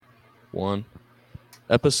One.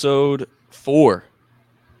 Episode 4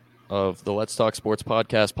 of the Let's Talk Sports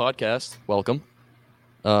podcast. Welcome.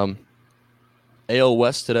 AL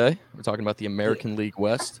West today. We're talking about the American League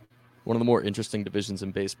West, one of the more interesting divisions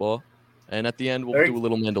in baseball. And at the end, we'll do a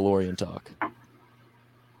little Mandalorian talk. Have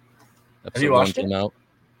you watched it? Came out.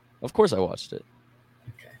 Of course I watched it.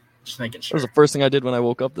 Okay, just making sure. That was the first thing I did when I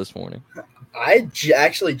woke up this morning. I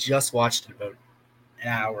actually just watched it about an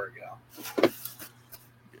hour ago.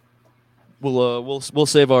 We'll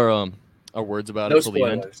save our words about it until the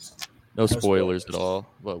end. No spoilers at all,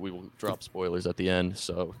 but we will drop spoilers at the end,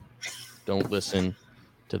 so don't listen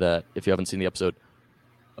to that if you haven't seen the episode.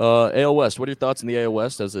 AL West, what are your thoughts on the AL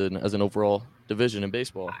West as an overall division in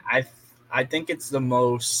baseball? I think it's the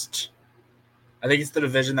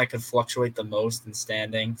division that could fluctuate the most in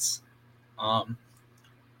standings.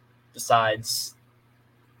 Besides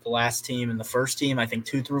the last team and the first team, I think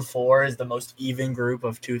 2 through 4 is the most even group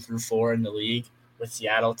of 2 through 4 in the league, with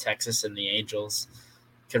Seattle, Texas, and the Angels.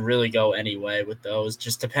 Could really go any way with those,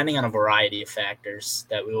 just depending on a variety of factors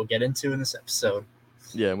that we will get into in this episode.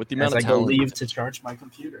 Yeah, with the amount of talent, I go leave to charge my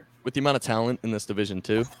computer. With the amount of talent in this division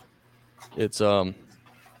too, it's it'll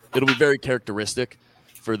be very characteristic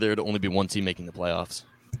for there to only be one team making the playoffs,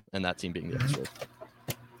 and that team being the Astros.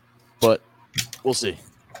 But we'll see.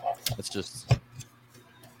 That's just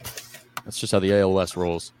how the AL West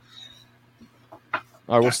rolls. All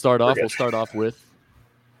right, we'll start off with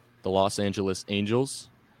the Los Angeles Angels.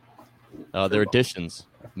 Their additions: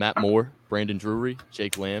 Matt Moore, Brandon Drury,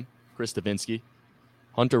 Jake Lamb, Chris Davinsky,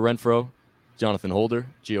 Hunter Renfroe, Jonathan Holder,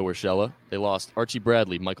 Gio Urshela. They lost Archie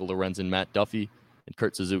Bradley, Michael Lorenzen, Matt Duffy, and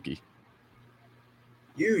Kurt Suzuki.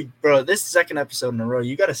 This is the second episode in a row.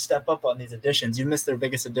 You got to step up on these additions. You missed their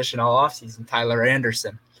biggest addition all offseason, Tyler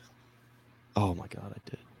Anderson. Oh, my God, I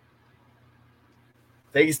did.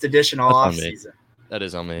 Biggest addition all offseason. That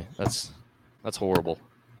is on me. That's horrible.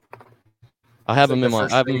 I have him in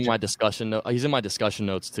my discussion note. He's in my discussion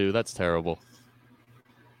notes too. That's terrible.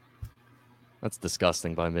 That's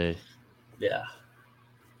disgusting by me. Yeah.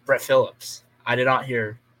 Brett Phillips. I did not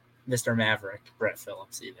hear Mr. Maverick, Brett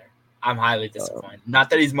Phillips, either. I'm highly disappointed. Not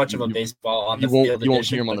that he's much of a baseball on the field. You won't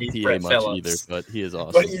hear him on the PA much either, but he is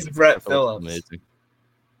awesome. But he's Brett Phillips. Amazing.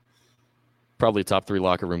 Probably a top 3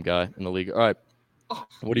 locker room guy in the league. All right.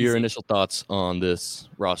 What are your initial thoughts on this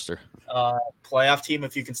roster? Playoff team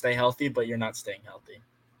if you can stay healthy, but you're not staying healthy.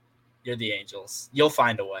 You're the Angels. You'll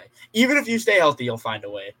find a way. Even if you stay healthy, you'll find a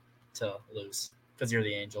way to lose because you're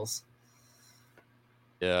the Angels.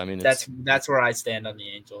 Yeah, I mean that's where I stand on the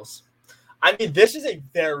Angels. I mean, this is a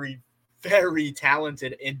very, very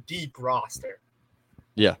talented and deep roster.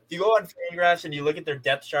 Yeah. If you go on Fangraphs and you look at their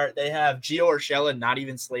depth chart, they have Gio Urshela not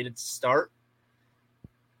even slated to start.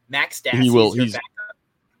 Max Stassi is your backup.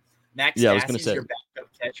 Max Stassi is your backup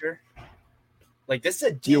catcher. Like, this is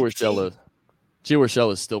a deep Gio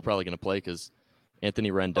Urshela is still probably going to play because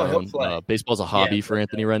Anthony Rendon. Baseball's a hobby for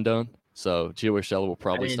Anthony Rendon, so Gio Urshela will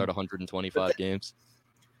probably start 125 games.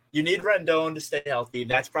 You need Rendon to stay healthy.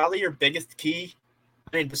 That's probably your biggest key.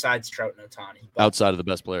 I mean, besides Trout and Ohtani. Outside of the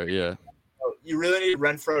best player, yeah. You really need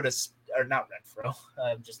Renfroe or not Renfroe.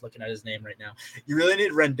 I'm just looking at his name right now. You really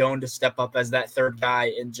need Rendon to step up as that third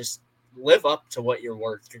guy and just live up to what you're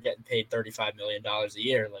worth. You're getting paid $35 million a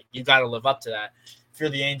year. Like, you got to live up to that if you're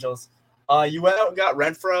the Angels. You went out and got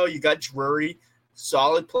Renfroe. You got Drury.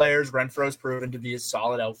 Solid players. Renfroe's proven to be a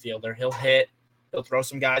solid outfielder. He'll hit. He'll throw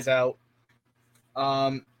some guys out.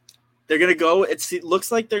 They're going to go – it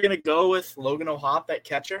looks like they're going to go with Logan O'Hoppe at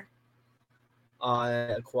catcher.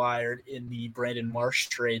 Acquired in the Brandon Marsh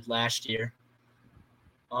trade last year.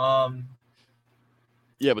 Between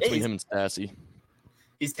him and Stassi.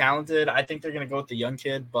 He's talented. I think they're going to go with the young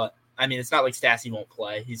kid, but, I mean, it's not like Stassi won't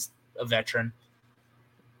play. He's a veteran.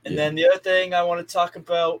 And then the other thing I want to talk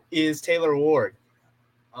about is Taylor Ward.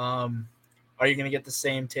 Are you going to get the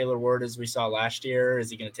same Taylor Ward as we saw last year?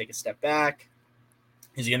 Is he going to take a step back?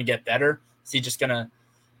 Is he going to get better? Is he just going to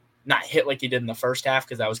not hit like he did in the first half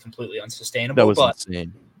because that was completely unsustainable? That was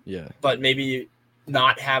insane. Yeah. But maybe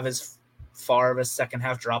not have as far of a second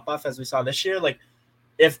half drop off as we saw this year. Like,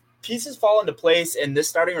 if pieces fall into place, and this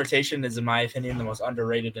starting rotation is, in my opinion, the most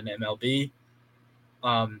underrated in MLB.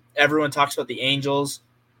 Everyone talks about the Angels.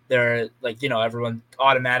 They're like, everyone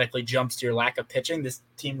automatically jumps to your lack of pitching. This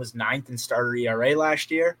team was 9th in starter ERA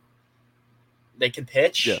last year. They can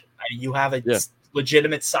pitch. Yeah. I mean, you have a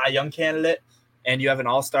legitimate Cy Young candidate, and you have an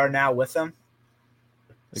all-star now with them.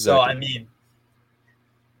 Exactly. So, I mean,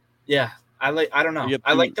 I don't know.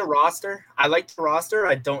 I like the roster. I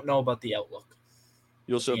don't know about the outlook.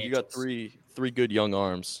 You got three good young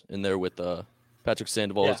arms in there with Patrick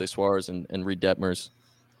Sandoval, Jose Suarez, and Reed Detmers.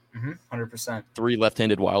 100%. 3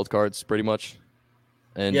 left-handed wild cards, pretty much.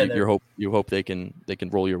 And Yeah, you hope they can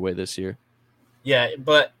roll your way this year. Yeah,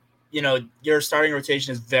 but your starting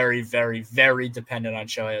rotation is very, very, very dependent on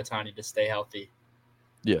Shohei Ohtani to stay healthy.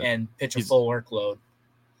 Yeah, and pitch a full workload.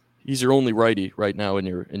 He's your only righty right now in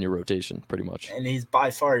your rotation, pretty much. And he's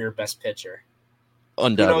by far your best pitcher.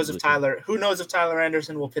 Undoubtedly. Who knows if Tyler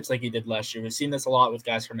Anderson will pitch like he did last year? We've seen this a lot with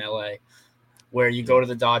guys from LA, where you go to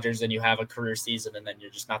the Dodgers and you have a career season, and then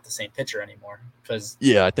you're just not the same pitcher anymore because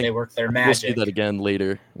I think they work their magic. We'll see that again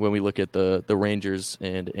later when we look at the Rangers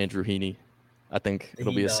and Andrew Heaney. I think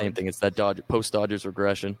it'll be the same thing. It's that post Dodgers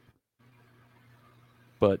regression.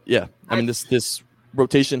 But yeah, I mean this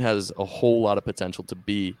rotation has a whole lot of potential to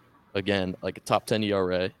be again like a top 10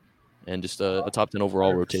 ERA and just a top 10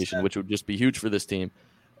 overall 100%. Rotation, which would just be huge for this team.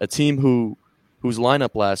 A team whose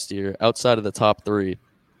lineup last year outside of the top 3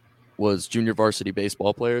 was junior varsity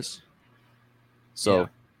baseball players. So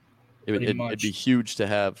it'd be huge to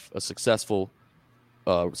have a successful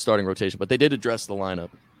starting rotation. But they did address the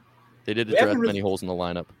lineup. They did address many holes in the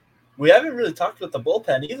lineup. We haven't really talked about the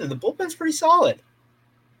bullpen either. The bullpen's pretty solid.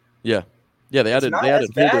 Yeah. Yeah, they added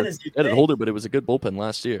Holder, but it was a good bullpen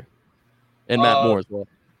last year. And Matt Moore as well.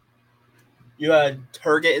 You had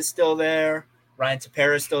Turgott is still there. Ryan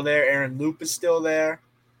Tepera is still there. Aaron Loop is still there.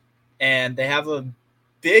 And they have a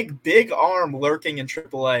big, big arm lurking in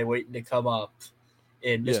AAA waiting to come up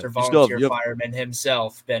in Mr. Volunteer Fireman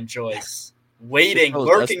himself, Ben Joyce.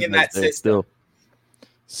 Lurking in that system.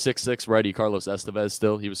 6'6" righty Carlos Estevez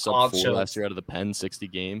still. He was sub-4 last year out of the pen, 60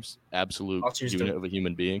 games. Absolute unit of a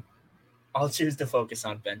human being. I'll choose to focus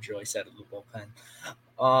on Ben Joyce out of the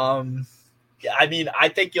bullpen. I mean, I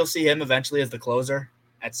think you'll see him eventually as the closer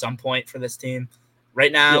at some point for this team.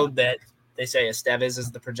 Right now, that they say Estevez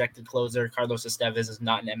is the projected closer. Carlos Estevez is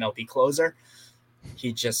not an MLB closer.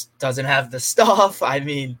 He just doesn't have the stuff. I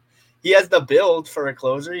mean, he has the build for a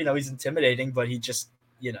closer. He's intimidating, but he just,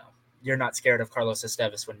 you're not scared of Carlos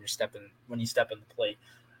Estevez when you step in the plate.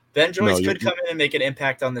 Ben Joyce could come in and make an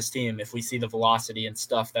impact on this team if we see the velocity and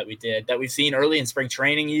stuff that we've seen early in spring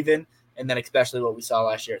training even, and then especially what we saw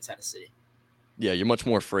last year at Tennessee. Yeah, you're much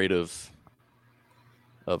more afraid of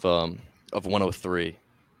 103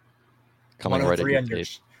 coming right at your tape.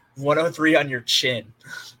 103 on your chin.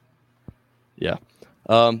 Yeah.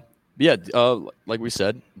 Like we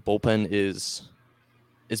said, bullpen is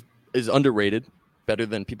underrated, better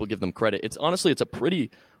than people give them credit. It's a pretty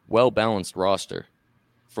well-balanced roster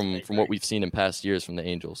from what we've seen in past years from the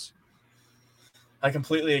Angels. I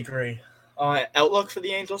completely agree. Outlook for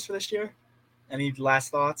the Angels for this year? Any last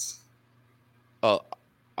thoughts?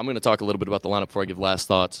 I'm going to talk a little bit about the lineup before I give last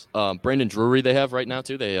thoughts. Brandon Drury they have right now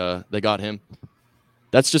too. They got him.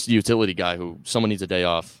 That's just a utility guy who someone needs a day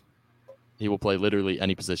off. He will play literally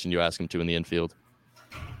any position you ask him to in the infield.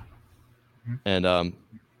 And that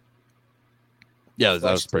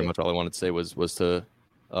was pretty much all I wanted to say was to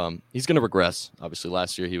he's going to regress. Obviously,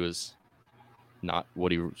 last year he was not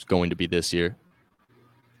what he was going to be this year.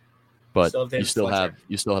 But you still have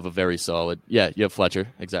a very solid. Yeah, you have Fletcher,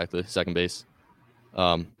 exactly, second base.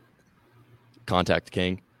 Contact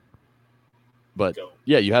king. But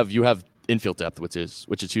you have infield depth, which is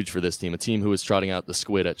huge for this team. A team who is trotting out the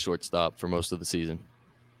squid at shortstop for most of the season.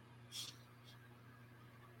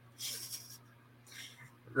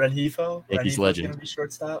 Rengifo? Yankees legend. Going to be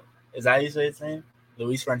shortstop? Is that how you say his name?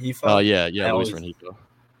 Luis Rengifo? Oh, yeah, Luis Rengifo.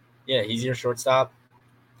 Yeah, he's your shortstop.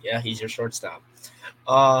 Yeah, he's your shortstop.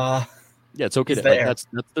 Yeah, it's okay. That's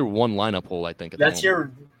their one lineup hole, I think. That's your.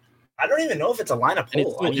 I don't even know if it's a lineup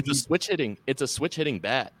hole. It's a switch hitting. It's a switch hitting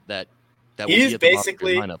bat that he's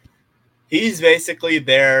basically lineup. He's basically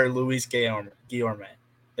their Luis Guillorme.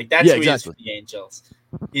 Like that's who he is for the Angels.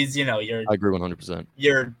 He's your. I agree 100%.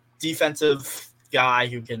 Your defensive guy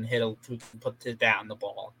who can who can put his bat on the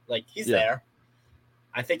ball. Like he's there.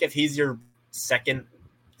 I think if he's your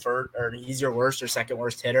he's your worst or second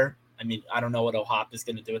worst hitter. I mean, I don't know what O'Hop is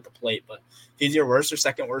going to do at the plate, but if he's your worst or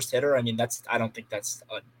second worst hitter, I mean, I don't think that's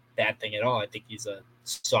a bad thing at all. I think he's a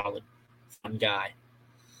solid, fun guy.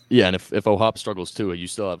 Yeah, and if O'Hop struggles too, you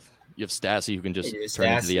have Stassi who can just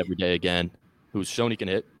turn into the everyday again, who's shown he can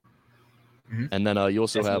hit. Mm-hmm. And then you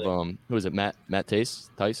also have who is it? Matt Tice?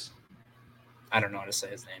 I don't know how to say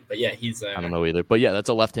his name, but yeah, he's. I don't know either, but yeah, that's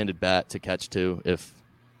a left-handed bat to catch too if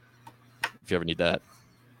you ever need that.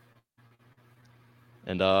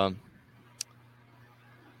 And I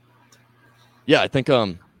think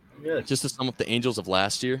just to sum up the Angels of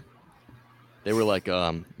last year, they were like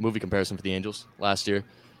movie comparison for the Angels last year.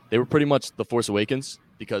 They were pretty much The Force Awakens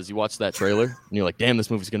because you watch that trailer and you're like, damn,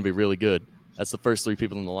 this movie's going to be really good. That's the first 3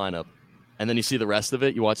 people in the lineup. And then you see the rest of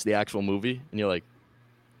it, you watch the actual movie, and you're like,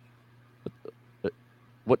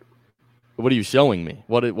 What are you showing me?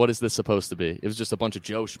 What is this supposed to be? It was just a bunch of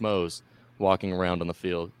Joe Schmoes walking around on the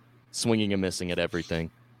field, swinging and missing at everything.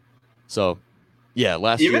 So, yeah,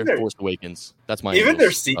 last year, Force Awakens. That's my even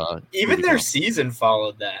Angels, even their season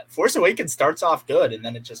followed that. Force Awakens starts off good and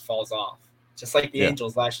then it just falls off. Just like the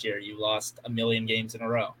Angels last year, you lost a million games in a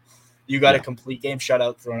row. You got a complete game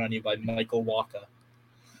shutout thrown on you by Michael Walker.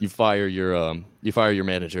 You fire your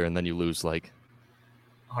manager and then you lose like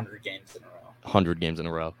 100 games in a row. 100 games in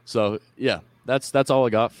a row. So yeah, that's all I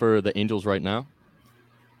got for the Angels right now.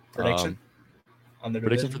 Prediction on the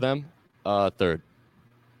prediction for them, third.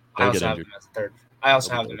 I also have them as a third. I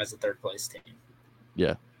also have them as a third place team.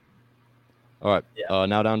 Yeah. All right. Yeah.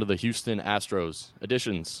 Now down to the Houston Astros.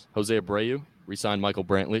 Additions: Jose Abreu re-signed Michael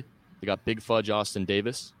Brantley. They got Big Fudge Austin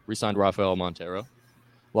Davis re-signed Rafael Montero.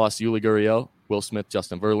 Lost Yuli Gurriel, Will Smith,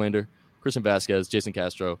 Justin Verlander, Christian Vasquez, Jason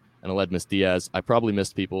Castro, and Aledmus Diaz. I probably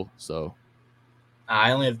missed people, so.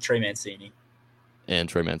 I only have Trey Mancini. And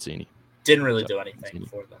Trey Mancini. Didn't really do anything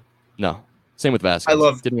for them. No. Same with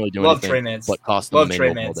Vasquez. Didn't really do anything. Trey Mancini. But cost them the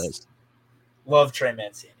main role days. Love Trey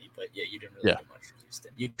Mancini, but yeah, you didn't really do much for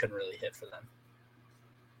Houston. You couldn't really hit for them.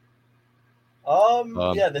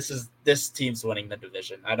 This team's winning the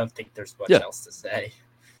division. I don't think there's much else to say.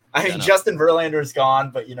 I mean, Justin Verlander's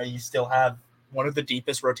gone, but you still have one of the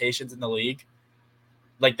deepest rotations in the league.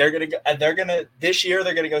 Like this year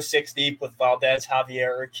they're gonna go 6 deep with Valdez,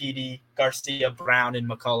 Javier, Urquidy, Garcia, Brown, and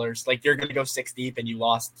McCullers. Like you're gonna go 6 deep, and you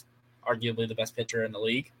lost arguably the best pitcher in the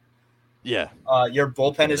league. Yeah. Your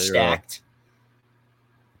bullpen is stacked.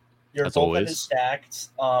 Is stacked.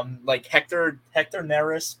 Like Hector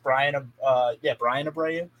Neris, Brian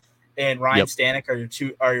Abreu, and Ryan Stanek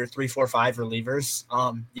are your 3, 4, 5 relievers.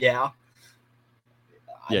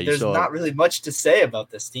 There's not really much to say about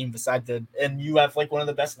this team besides and you have like one of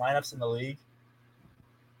the best lineups in the league.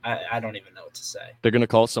 I don't even know what to say. They're gonna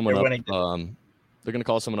call someone up. They're gonna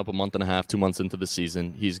call someone up a month and a half, 2 months into the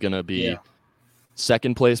season. He's gonna be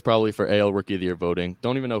second place probably for AL Rookie of the Year voting.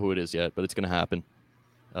 Don't even know who it is yet, but it's gonna happen.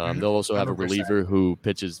 They'll also have 100%. A reliever who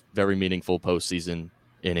pitches very meaningful postseason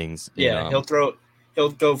innings. He'll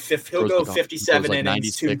go 57 like innings.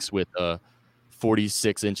 96 with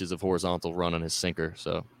 46 inches of horizontal run on his sinker,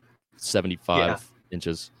 so 75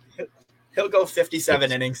 inches. He'll go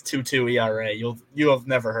 57 innings, 2.2 ERA. You have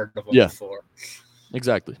never heard of him before.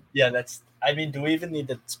 Exactly. Yeah, do we even need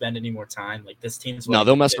to spend any more time? Like this team's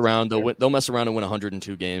they'll mess around. They'll mess around and win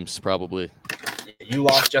 102 games probably. You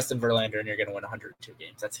lost Justin Verlander and you're going to win 102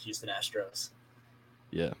 games. That's the Houston Astros.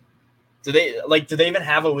 Yeah. Do they even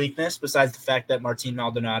have a weakness besides the fact that Martin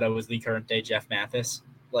Maldonado is the current day Jeff Mathis?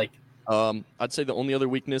 I'd say the only other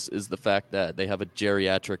weakness is the fact that they have a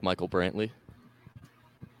geriatric Michael Brantley,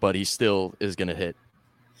 but he still is going to hit.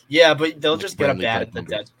 Yeah, but they'll just get a bat at the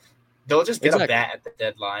dead. They'll just get a bat at the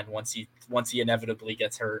deadline once he inevitably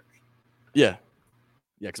gets hurt. Yeah.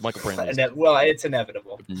 Yeah, because Michael Brantley it's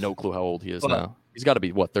inevitable. No clue how old he is now. He's got to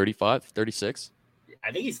be, 35, 36?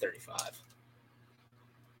 I think he's 35.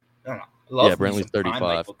 I don't know. Brantley's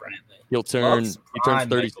 35. He turns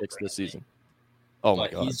 36 this season. Oh, my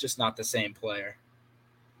God. He's just not the same player.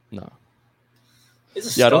 No.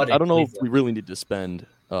 I don't know if we really need to spend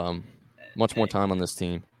much more time on this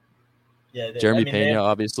team. Yeah, Jeremy Pena,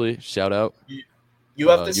 obviously, shout out. You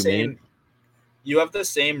have the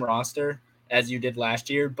same roster as you did last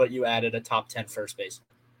year, but you added a top 10 first baseman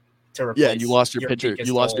to replace. Yeah, and you lost your pitcher.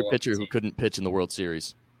 You lost your pitcher who couldn't pitch in the World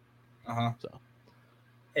Series. So,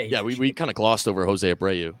 we kind of glossed over Jose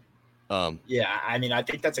Abreu. I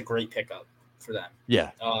think that's a great pickup for them.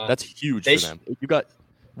 Yeah, that's huge for them. You got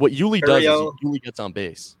what Yuli does is Yuli gets on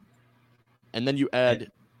base, and then you add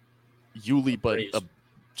Yuli, but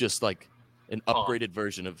just like an upgraded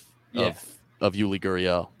version of Yuli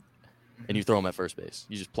Gurriel, and you throw him at first base.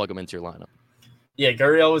 You just plug him into your lineup. Yeah,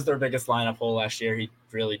 Gurriel was their biggest lineup hole last year. He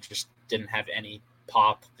really just didn't have any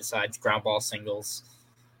pop besides ground ball singles.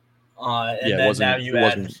 It wasn't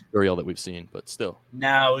Gurriel that we've seen, but still.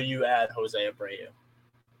 Now you add Jose Abreu.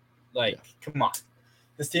 Come on.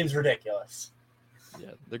 This team's ridiculous.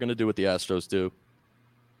 Yeah, they're going to do what the Astros do.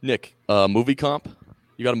 Nick, movie comp?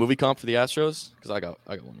 You got a movie comp for the Astros? Because I got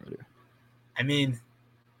one right here. I mean,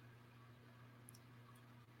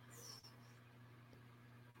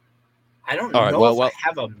 I don't know if I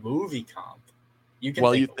have a movie comp. You can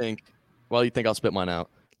while you think I'll spit mine out.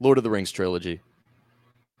 Lord of the Rings trilogy.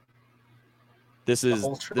 This is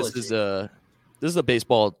a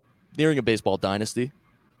baseball nearing a baseball dynasty.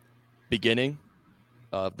 Beginning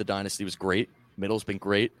of the dynasty was great. Middle's been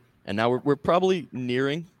great, and now we're probably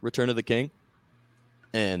nearing Return of the King.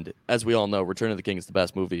 And as we all know, Return of the King is the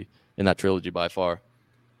best movie in that trilogy by far.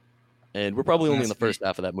 And we're probably only in the first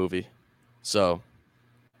half of that movie. So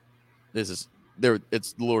it's the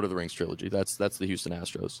Lord of the Rings trilogy. That's the Houston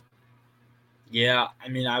Astros. Yeah, I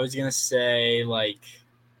mean, I was gonna say I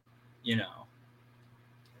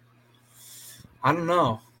don't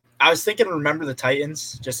know. I was thinking Remember the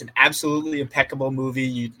Titans, just an absolutely impeccable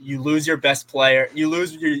movie. You lose your best player, you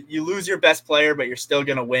lose your best player, but you're still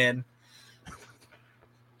gonna win.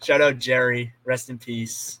 Shout out Jerry, rest in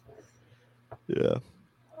peace. Yeah.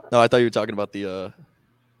 No, I thought you were talking about the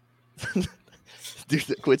dude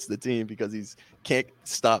that quits the team because he can't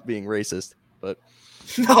stop being racist. But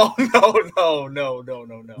No.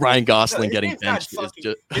 Ryan Gosling No, getting benched is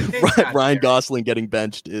just Ryan Jerry. Gosling getting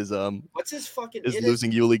benched is What's his fucking is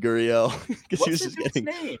losing Yuli Gurriel because he was just getting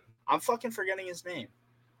name? I'm fucking forgetting his name.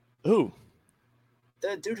 Who?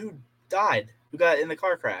 The dude who died, who got in the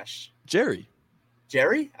car crash. Jerry?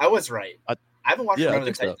 I was right. I haven't watched Remember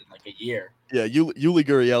the Titans in like a year. Yeah, Yuli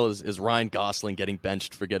Gurriel is Ryan Gosling getting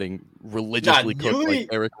benched for getting religiously cooked like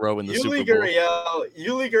Eric Rowe in the Super Bowl.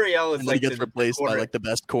 Yuli Gurriel is and like he gets replaced by like the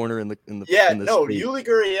best corner in the state. Yuli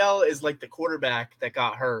Gurriel is like the quarterback that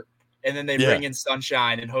got hurt, and then they bring in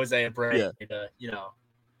Sunshine and Jose Abreu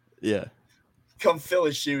to come fill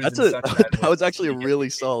his shoes. That was actually a really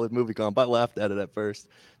solid movie comp. I laughed at it at first.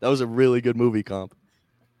 That was a really good movie comp.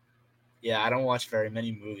 Yeah, I don't watch very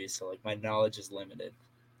many movies, so like my knowledge is limited.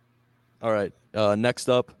 All right. Next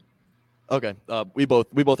up. Okay. We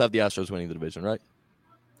both have the Astros winning the division, right?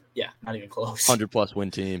 Yeah, not even close. 100+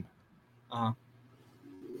 win team. Uh-huh.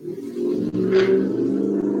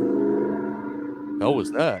 How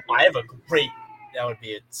was that? I have a great.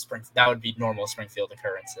 That would be normal Springfield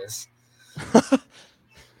occurrences.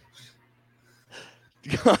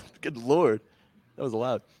 God, good Lord, that was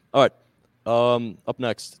loud. All right. Up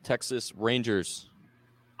next, Texas Rangers.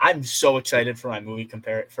 I'm so excited for my movie comp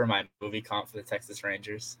for the Texas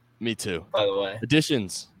Rangers. Me too. By the way,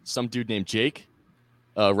 additions: some dude named Jake,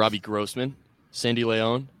 Robbie Grossman, Sandy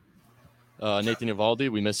Leon, Nathan Eovaldi.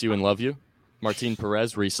 We miss you and love you. Martin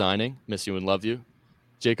Perez re-signing. Miss you and love you.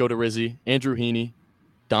 Jake Odorizzi, Andrew Heaney,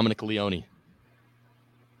 Dominic Leone.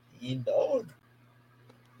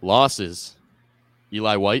 Losses: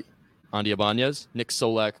 Eli White, Andy Ibanez, Nick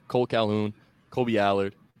Solak, Cole Calhoun, Colby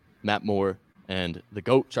Allard, Matt Moore, and the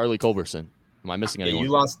GOAT, Charlie Culberson. Am I missing anyone?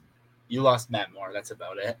 You lost Matt Moore. That's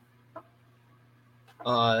about it.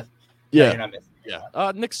 You're not missing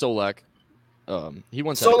anyone. Nick Solak. He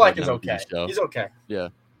once Solak is okay. Show. He's okay. Yeah.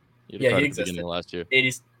 He existed. Of last year.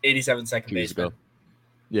 87 second baseman.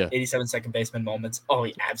 Yeah. 87 second baseman moments. Oh,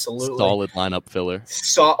 yeah, absolutely. Solid lineup filler.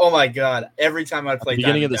 Oh, my God. Every time I played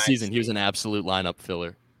beginning of the season, he was an absolute lineup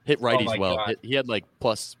filler. Hit righties well. He had like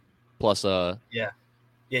plus. Yeah,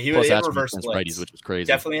 he was reverse splits. Righties, which was crazy.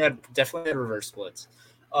 Definitely had reverse splits.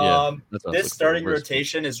 This starting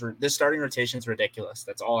rotation is ridiculous.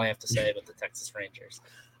 That's all I have to say about the Texas Rangers.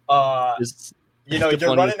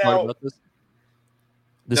 You're running out.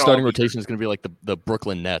 The starting rotation is going to be like the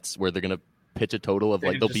Brooklyn Nets, where they're going to pitch a total of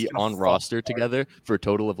they'll be on roster together for a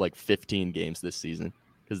total of 15 games this season.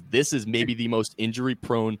 Because this is maybe the most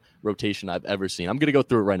injury-prone rotation I've ever seen. I'm going to go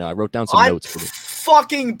through it right now. I wrote down some notes for this.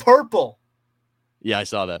 Fucking purple. Yeah, I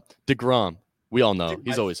saw that. DeGrom, we all know.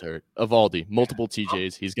 He's always hurt. Eovaldi, multiple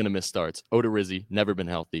TJs. He's going to miss starts. Odorizzi, never been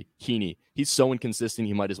healthy. Heaney, he's so inconsistent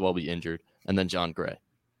he might as well be injured. And then John Gray.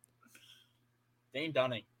 Dane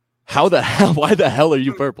Dunning. How the hell? Why the hell are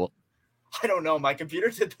you purple? I don't know. My computer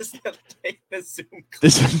did this the other day. This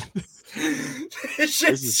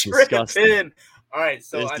is disgusting. All right,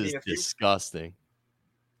 so this is disgusting.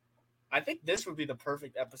 I think this would be the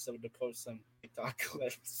perfect episode to post some TikTok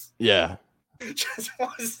clips. Yeah.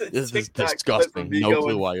 This is disgusting. No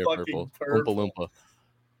clue why you're purple. Oompa Loompa.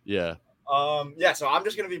 Yeah. So I'm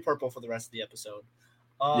just gonna be purple for the rest of the episode.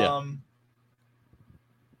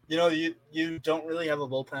 You don't really have a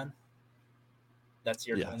bullpen. That's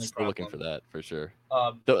your only still problem. Looking for that for sure.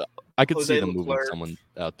 I could see them moving someone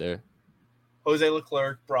out there. Jose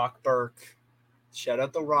Leclerc, Brock Burke. Shout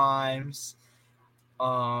out the Rhymes.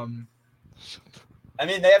 I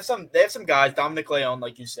mean, they have some guys. Dominic Leone,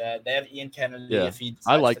 like you said. They have Ian Kennedy. Yeah,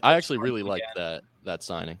 I actually really like that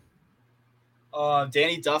signing.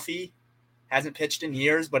 Danny Duffy hasn't pitched in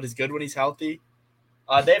years, but is good when he's healthy.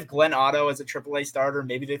 They have Glenn Otto as a AAA starter.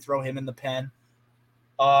 Maybe they throw him in the pen.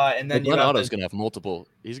 And then Glenn Otto's going to have multiple.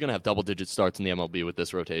 He's going to have double-digit starts in the MLB with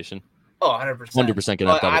this rotation. Oh, 100%. 100% going to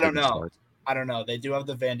have double-digit starts. I don't know. They do have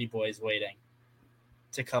the Vandy boys waiting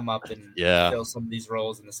to come up and fill some of these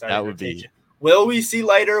roles in the starting rotation. Will we see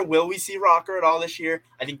Leiter? Will we see Rocker at all this year?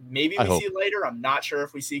 I think maybe we see Leiter. I'm not sure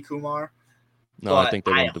if we see Kumar. No, I think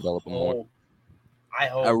they're going to develop him more.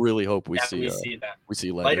 I really hope we see that. We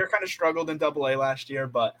see Leiter. Leiter kind of struggled in Double-A last year,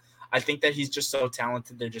 but I think that he's just so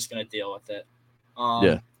talented. They're just going to deal with it.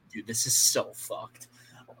 Yeah. Dude, this is so fucked.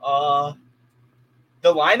 The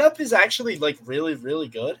lineup is actually like really, really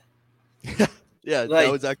good. Yeah,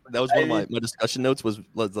 Like, that was one of my discussion notes was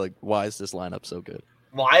like, why is this lineup so good?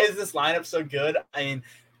 Why is this lineup so good? I mean,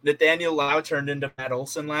 Nathaniel Lau turned into Matt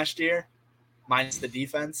Olson last year, minus the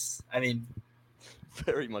defense. I mean,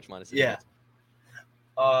 very much minus the defense.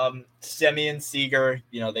 Semien, Seager,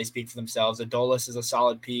 they speak for themselves. Adolis is a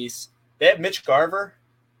solid piece. They have Mitch Garver.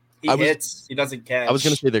 He hits. He doesn't catch. I was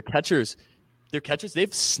going to say their catchers, they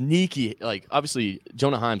have sneaky, like, obviously,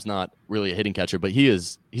 Jonah Heim's not really a hitting catcher, but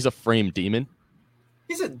he's a frame demon.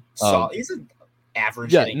 He's an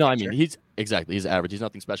average. Yeah, hitting no, catcher. I mean, he's average. He's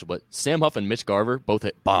nothing special, but Sam Huff and Mitch Garver both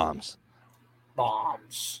hit bombs.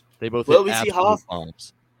 They both hit absolute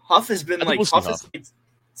bombs. Huff has been like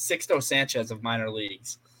Sixto Sanchez of minor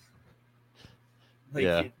leagues. Like,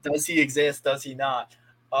 yeah. Does he exist? Does he not?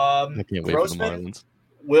 I can't wait for the Marlins.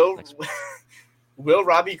 Will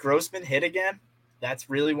Robbie Grossman hit again? That's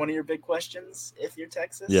really one of your big questions if you're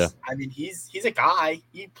Texas. Yeah. I mean, he's a guy.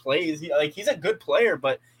 He plays. He's a good player,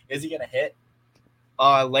 but is he going to hit?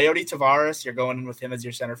 Leody Tavares, you're going in with him as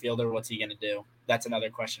your center fielder. What's he going to do? That's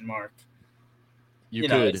another question mark.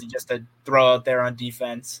 Is he just a throw out there on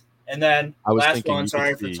defense? And then last one,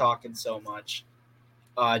 sorry for talking so much.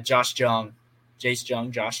 Josh Jung. Josh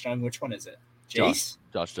Jung. Which one is it? Jace?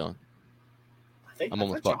 Josh Jung. I'm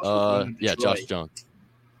almost yeah, Josh Jung.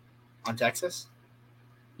 On Texas?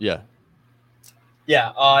 Yeah.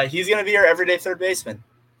 Yeah, he's going to be your everyday third baseman.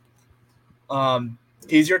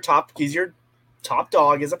 He's your top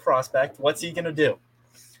dog as a prospect. What's he going to do?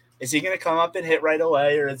 Is he going to come up and hit right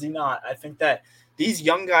away, or is he not? I think that these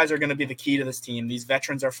young guys are going to be the key to this team. These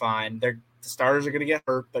veterans are fine. The starters are going to get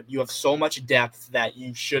hurt, but you have so much depth that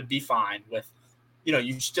you should be fine with. You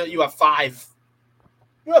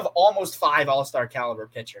have almost 5 all-star caliber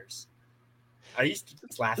pitchers. Are you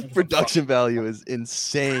just laughing? The production value is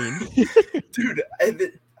insane. Dude.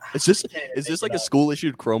 Is this like a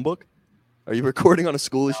school-issued Chromebook? Are you recording on a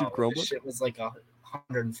school-issued Chromebook? This shit was like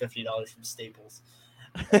 $150 from Staples.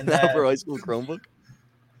 And then, for a high school Chromebook?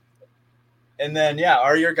 And then,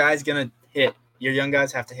 are your guys going to hit? Your young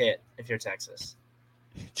guys have to hit if you're Texas.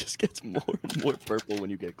 It just gets more and more purple when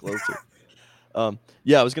you get closer. I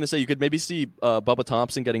was going to say you could maybe see Bubba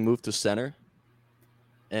Thompson getting moved to center.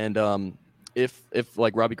 And if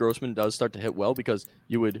like Robbie Grossman does start to hit well, because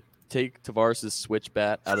you would take Tavares' switch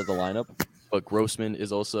bat out of the lineup, but Grossman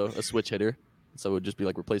is also a switch hitter. So it would just be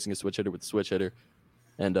like replacing a switch hitter with a switch hitter.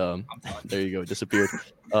 And there you go, it disappeared.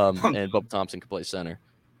 And Bubba Thompson could play center.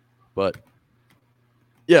 But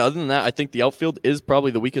yeah, other than that, I think the outfield is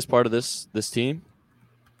probably the weakest part of this team.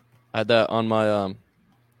 I had that on my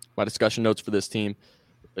my discussion notes for this team.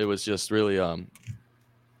 It was just really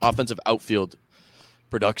offensive outfield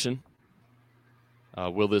production.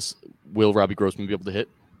 Will Robbie Grossman be able to hit?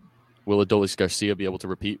 Will Adolis Garcia be able to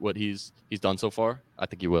repeat what he's done so far? I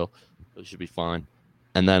think he will. He should be fine.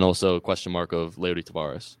 And then also a question mark of Leody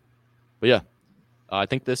Tavares. But yeah, I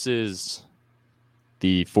think this is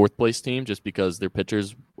the 4th place team just because their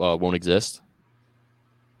pitchers won't exist.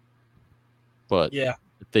 But yeah,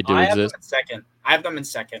 if they do exist. I have them in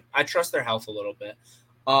second. I trust their health a little bit.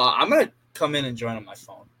 I'm going to come in and join on my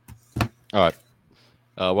phone. All right.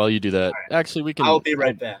 While you do that, actually, we can. I'll be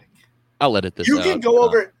right back. I'll edit this. You can go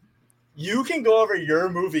over your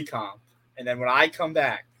movie comp, and then when I come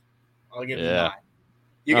back, I'll give you mine.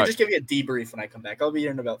 You can just give me a debrief when I come back. I'll be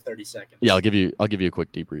here in about 30 seconds. Yeah, I'll give you a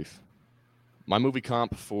quick debrief. My movie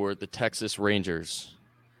comp for the Texas Rangers.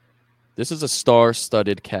 This is a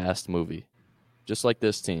star-studded cast movie, just like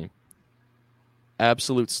this team.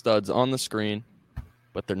 Absolute studs on the screen,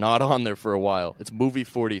 but they're not on there for a while. It's movie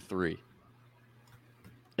 43.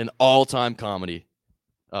 An all-time comedy.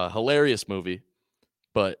 Hilarious movie,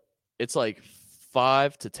 but it's like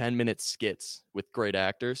 5 to 10 minute skits with great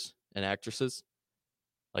actors and actresses,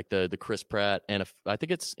 like the Chris Pratt and I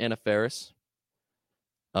think it's Anna Faris.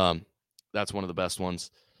 That's one of the best ones.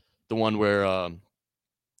 The one where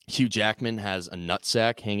Hugh Jackman has a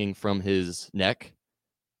nutsack hanging from his neck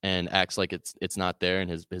and acts like it's not there, and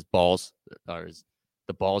his balls or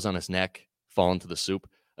the balls on his neck fall into the soup.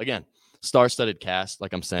 Again, star-studded cast,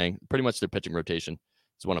 like I'm saying, pretty much their pitching rotation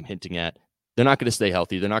is what I'm hinting at. They're not going to stay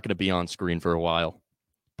healthy. They're not going to be on screen for a while.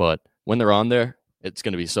 But when they're on there, it's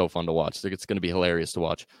going to be so fun to watch. It's going to be hilarious to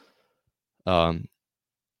watch.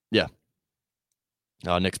 Yeah.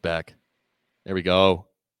 Nick's back. There we go.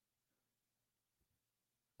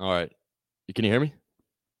 All right. Can you hear me?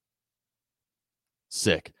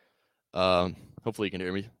 Sick. Hopefully you can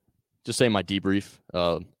hear me. Just saying my debrief.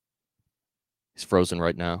 He's frozen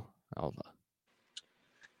right now.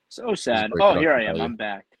 So sad. great Oh, here production I am. value. I'm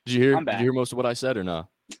back. Did you hear? I'm back. Did you hear most of what I said or no?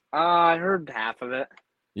 I heard half of it.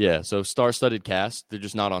 Yeah. So star-studded cast. They're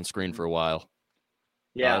just not on screen for a while.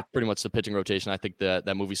 Yeah. Pretty much the pitching rotation. I think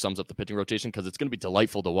that movie sums up the pitching rotation because it's going to be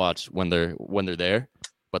delightful to watch when they're there,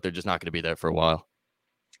 but they're just not going to be there for a while.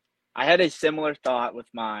 I had a similar thought with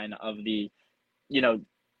mine of the,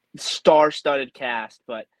 star-studded cast,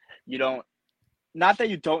 but not that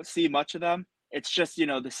you don't see much of them. It's just,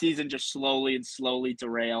 the season just slowly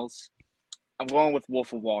derails. I'm going with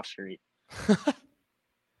Wolf of Wall Street.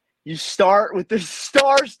 You start with the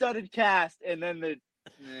star-studded cast, and then the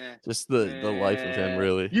life of him,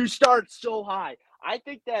 really. You start so high. I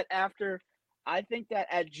think that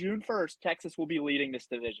at June 1st, Texas will be leading this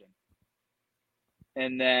division.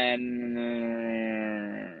 And then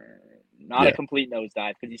not a complete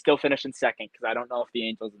nosedive because he's still finishing second because I don't know if the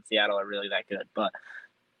Angels in Seattle are really that good. But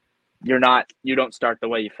you don't start the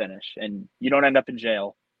way you finish, and you don't end up in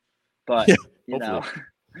jail. But,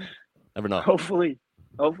 never know. Hopefully,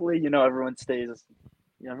 everyone stays.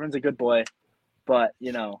 Everyone's a good boy. But,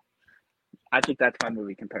 I think that's my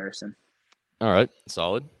movie comparison. All right,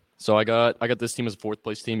 solid. So I got this team as a fourth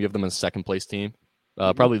place team. You have them as a second place team.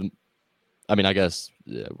 Probably, I mean, I guess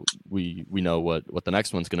we know what the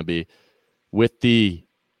next one's going to be with the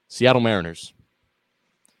Seattle Mariners.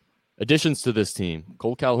 Additions to this team: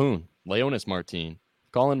 Cole Calhoun, Leonis Martin,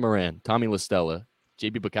 Colin Moran, Tommy LaStella,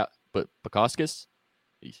 J.B. Bukauskas,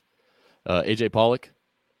 A.J. Pollock,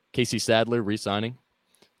 Casey Sadler re-signing,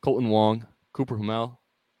 Colton Wong, Cooper Hummel,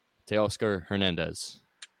 Teoscar Hernandez.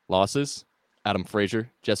 Losses: Adam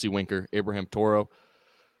Frazier, Jesse Winker, Abraham Toro,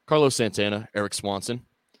 Carlos Santana, Eric Swanson,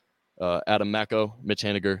 Adam Macko, Mitch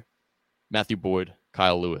Haniger, Matthew Boyd,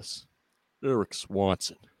 Kyle Lewis. Eric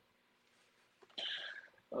Swanson.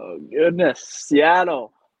 Oh, goodness.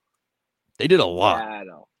 Seattle. They did a lot.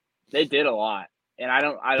 Seattle. They did a lot. And I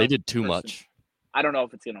don't They did too much. I don't know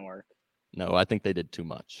if it's going to work. No, I think they did too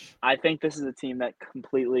much. I think this is a team that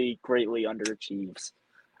greatly underachieves.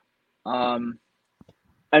 I'm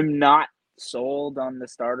not sold on the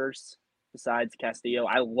starters besides Castillo.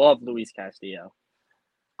 I love Luis Castillo.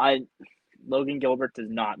 Logan Gilbert does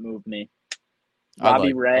not move me.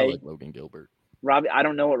 Robbie Ray. I like Logan Gilbert. I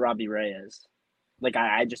don't know what Robbie Ray is.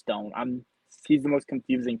 I just don't. He's the most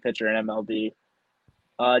confusing pitcher in MLB.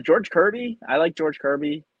 George Kirby. I like George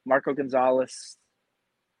Kirby. Marco Gonzalez.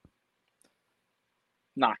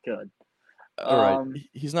 Not good. All right.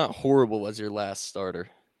 He's not horrible as your last starter.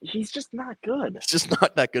 He's just not good. He's just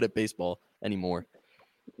not that good at baseball anymore.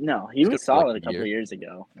 No, he was solid a couple of years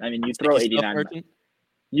ago. I mean, you throw 89.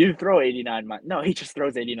 You throw 89 miles. No, he just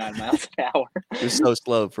throws 89 miles an hour. They're so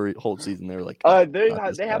slow for a whole season. They're like, they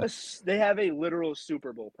have a literal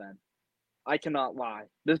super bullpen. I cannot lie.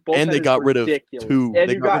 This bullpen and they got rid of two. And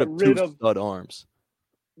they got rid of two stud arms.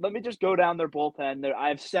 Let me just go down their bullpen. I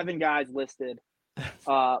have 7 guys listed.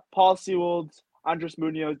 Paul Sewald, Andres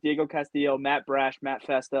Munoz, Diego Castillo, Matt Brash, Matt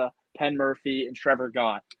Festa, Penn Murphy, and Trevor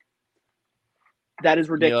Gott. That is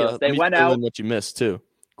ridiculous. They went out. What you missed too,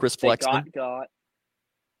 Chris Flexen.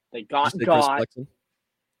 They got Gott.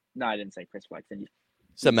 No, I didn't say Chris Flexen. You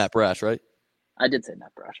said Matt Brash, right? I did say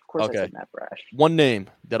Matt Brash. Of course, I said Matt Brash. One name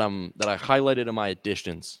that I highlighted in my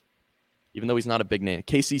additions, even though he's not a big name,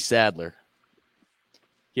 Casey Sadler.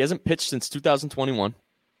 He hasn't pitched since 2021,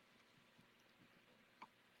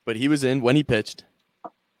 but he was in when he pitched,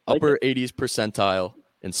 upper 80s percentile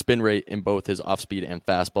in spin rate in both his off speed and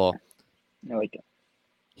fastball. I like it.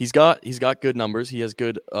 He's got good numbers. He has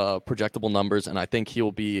good projectable numbers, and I think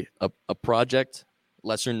he'll be a project,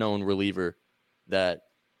 lesser known reliever that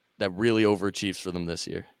really overachieves for them this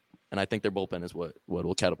year. And I think their bullpen is what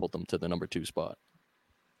will catapult them to the number 2 spot.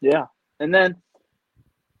 Yeah, and then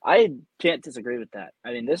I can't disagree with that.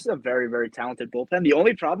 I mean, this is a very, very talented bullpen. The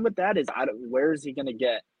only problem with that is where is he going to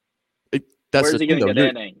get? Where is he going to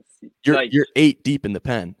get innings? You're 8 deep in the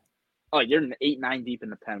pen. Oh, you're 8-9 deep in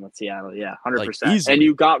the pen with Seattle. Yeah, 100%. And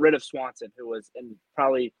you got rid of Swanson, who was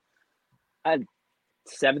probably 7th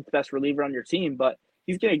best reliever on your team, but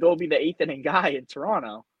he's going to go be the 8th inning guy in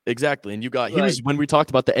Toronto. Exactly. And when we talked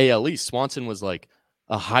about the AL East, Swanson was like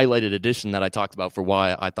a highlighted addition that I talked about for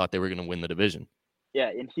why I thought they were going to win the division. Yeah,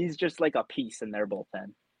 and he's just like a piece in their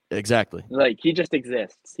bullpen. Exactly. He just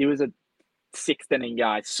exists. He was a 6th inning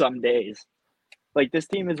guy some days. This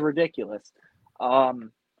team is ridiculous.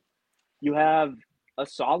 You have a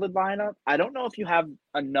solid lineup. I don't know if you have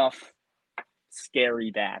enough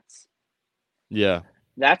scary bats. Yeah.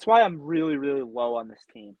 That's why I'm really, really low on this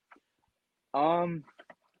team.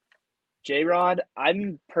 J-Rod,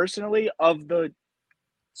 I'm personally of the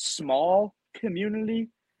small community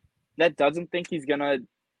that doesn't think he's going to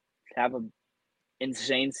have a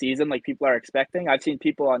insane season like people are expecting. I've seen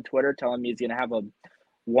people on Twitter telling me he's going to have a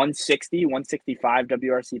 160, 165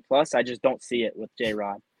 WRC plus. I just don't see it with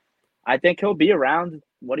J-Rod. I think he'll be around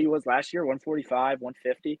what he was last year, 145,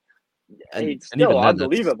 150. It's still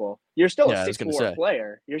unbelievable. You're still a 6'4"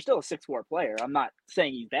 player. You're still a 6'4" player. I'm not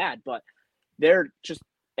saying he's bad, but they're just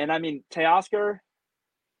 – and, I mean, Teoscar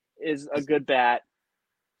is a good bat.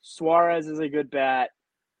 Suarez is a good bat.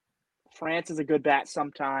 France is a good bat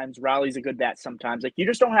sometimes. Rowley's a good bat sometimes. Like, you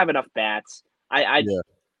just don't have enough bats.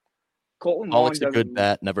 Colton Wong's a good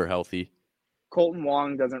bat, never healthy. Colton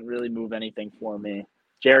Wong doesn't really move anything for me.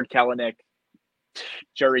 Jared Kelenic,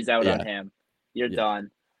 jury's out on him. You're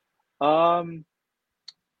done. I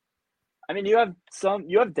mean, you have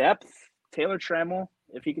depth. Taylor Trammell,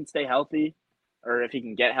 if he can stay healthy, or if he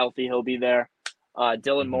can get healthy, he'll be there.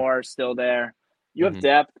 Dylan Moore is still there. You have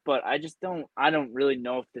depth, but I don't really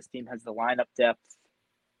know if this team has the lineup depth.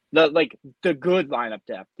 The good lineup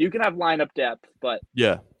depth. You can have lineup depth, but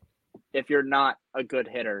if you're not a good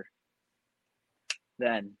hitter,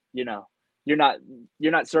 then you're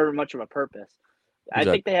not serving much of a purpose. Exactly.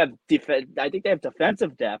 I think they have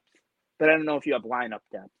defensive depth, but I don't know if you have lineup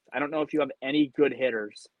depth. I don't know if you have any good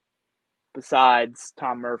hitters besides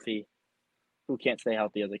Tom Murphy, who can't stay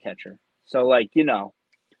healthy as a catcher. So,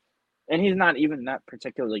 and he's not even that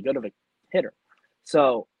particularly good of a hitter.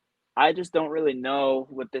 So I just don't really know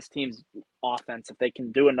with this team's offense if they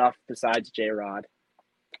can do enough besides J-Rod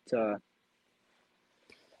to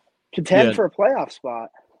contend for a playoff spot.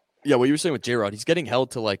 Yeah, what you were saying with J-Rod, he's getting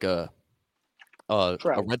held to like a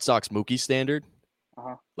Red Sox Mookie standard.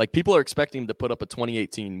 Like, people are expecting him to put up a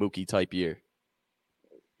 2018 Mookie type year.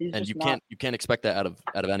 And you can't expect that out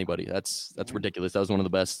of anybody. That's ridiculous. That was one of the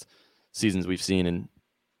best seasons we've seen in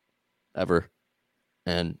ever.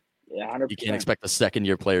 And you can't expect a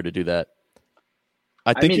second-year player to do that.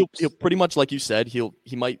 I think he'll pretty much, like you said,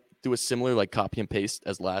 he might do a similar, like, copy and paste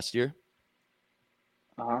as last year.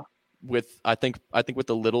 With I think with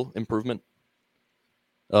a little improvement.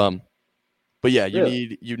 But yeah,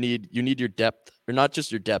 you need your depth, or not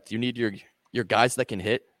just your depth. You need your guys that can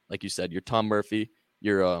hit, like you said, your Tom Murphy,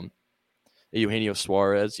 your Eugenio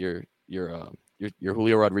Suarez, your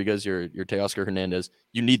Julio Rodriguez, your Teoscar Hernandez.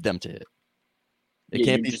 You need them to hit. It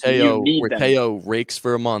can't be Teo, where Teo rakes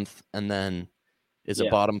for a month and then is a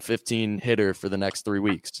bottom 15 hitter for the next 3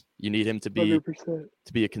 weeks. You need him to be 100%.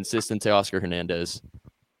 To be a consistent Teoscar Hernandez.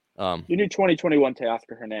 You need 2021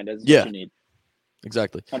 Teoscar Hernandez. What you need.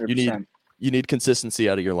 Exactly. 100%. You need consistency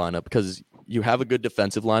out of your lineup, because you have a good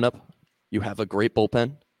defensive lineup. You have a great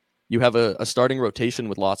bullpen. You have a starting rotation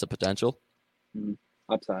with lots of potential.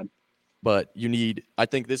 Upside. But I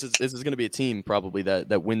think this is going to be a team probably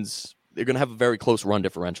that wins. They're going to have a very close run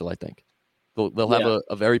differential, I think. They'll have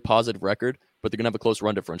a very positive record, but they're going to have a close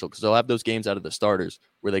run differential because they'll have those games out of the starters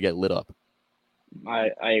where they get lit up. I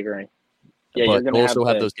agree. Yeah, but they'll also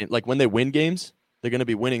have those games. Like, when they win games, they're going to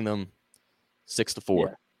be winning them 6-4.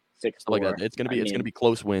 Yeah. 6-4. Like that. It's going to be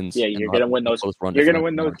close wins. Yeah, you're going to win those. You're going to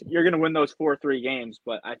win those. You're going to win those 4-3 games,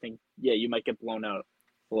 but I think you might get blown out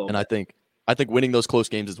a little bit. I think winning those close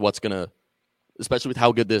games is what's going to, especially with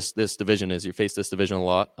how good this division is. You face this division a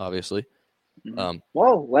lot, obviously.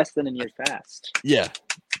 Less than in years past. Yeah,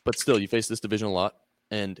 but still, you face this division a lot,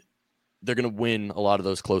 and they're going to win a lot of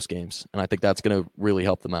those close games, and I think that's going to really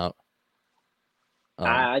help them out.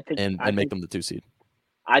 I think make them the 2 seed.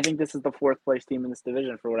 I think this is the 4th place team in this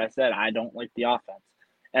division for what I said. I don't like the offense.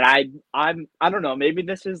 And I don't know, maybe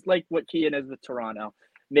this is like what Kian is with Toronto.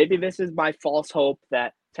 Maybe this is my false hope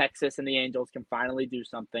that Texas and the Angels can finally do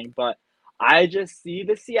something, but I just see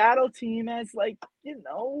the Seattle team as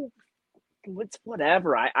it's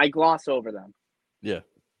whatever. I gloss over them. Yeah.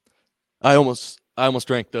 I almost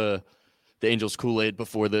drank the Angels Kool-Aid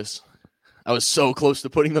before this. I was so close to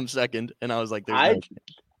putting them second, and I was like,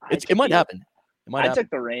 it might happen. I took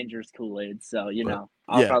the Rangers Kool-Aid, so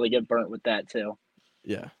I'll probably get burnt with that too.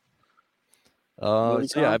 Yeah. I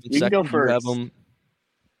have them second. You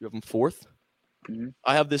have them 4th. Mm-hmm.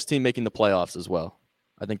 I have this team making the playoffs as well.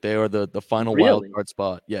 I think they are the final wild card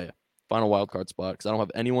spot. Yeah, final wild card spot, because I don't have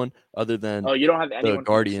anyone other than you don't have anyone the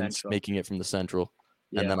Guardians making it from the Central,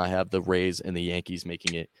 and then I have the Rays and the Yankees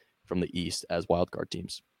making it from the East as wild card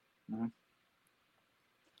teams. Mm-hmm.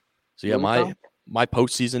 So yeah, my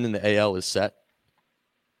postseason in the AL is set.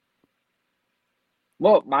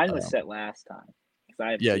 Well, mine was set last time because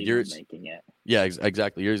I have Cleveland making it. Yeah,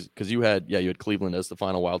 exactly. Yours, because you had Cleveland as the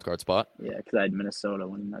final wild card spot. Yeah, because I had Minnesota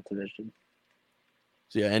winning that division.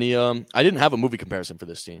 So yeah, I didn't have a movie comparison for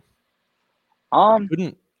this team. I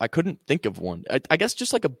couldn't think of one. I guess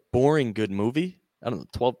just like a boring good movie. I don't know,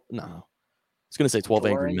 12. No, was gonna say 12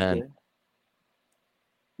 Angry Boring, Men, good.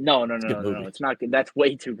 No. a good movie. It's not good. That's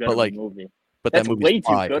way too good But, of like, a movie. but That's that movie's way too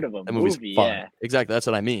fire. good of a That movie's movie. fire. Yeah. Exactly. That's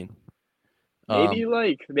what I mean. Maybe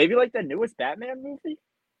like the newest Batman movie.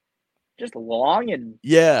 Just long and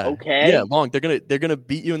Yeah. okay. Yeah, long. They're gonna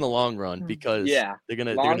beat you in the long run because Yeah. they're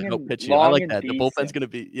gonna Long help and- pitch you. I long like and that. The bullpen's decent. gonna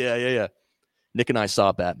be yeah. Nick and I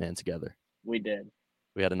saw Batman together. We did.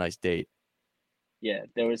 We had a nice date. Yeah,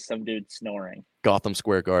 there was some dude snoring. Gotham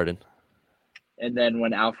Square Garden. And then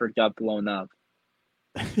when Alfred got blown up.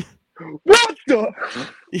 What the?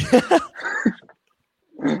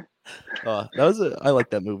 I like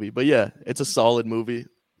that movie. But yeah, it's a solid movie.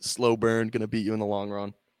 Slow burn, gonna beat you in the long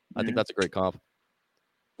run. I think that's a great comp.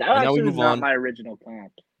 That And now we actually was move not on. my original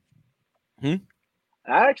comp. Hmm?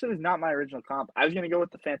 That actually was not my original comp. I was going to go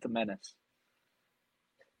with the Phantom Menace.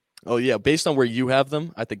 Oh yeah, based on where you have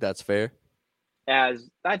them, I think that's fair. Because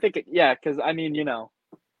I mean, you know,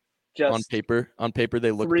 just On paper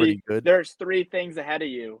they look pretty good. There's three things ahead of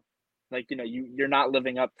you. Like, you know, you're not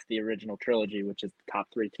living up to the original trilogy, which is the top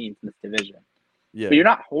three teams in this division. Yeah. But you're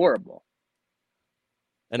not horrible.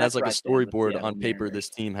 And That's as like where a I stand with storyboard Seattle on paper, Mariners. this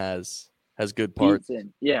team has good parts.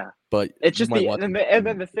 Decent, yeah. But It's you just might watch and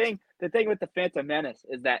then the thing with the Phantom Menace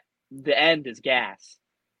is that the end is gas.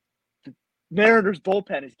 The Mariners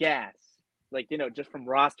bullpen is gas. Like, you know, just from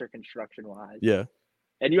roster construction wise. Yeah.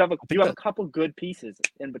 And you have a couple good pieces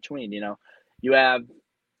in between, you know. You have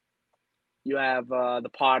the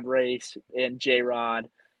pod race and J-Rod.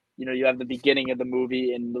 You know, you have the beginning of the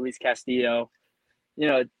movie in Luis Castillo. You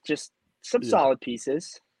know, just some solid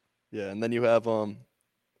pieces. Yeah, and then you have Then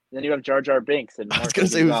you have Jar Jar Binks and I was Marco gonna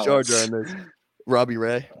say who's Jar Gonzalez. Jar in this. Robbie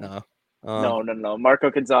Ray? No. No.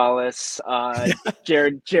 Marco Gonzalez,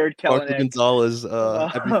 Jared Kelenic. Marco Gonzalez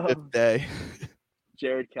every fifth day.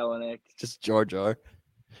 Jared Kelenic. Just Jar Jar.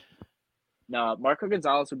 No, Marco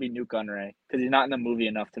Gonzalez would be Nuke Gunray because he's not in the movie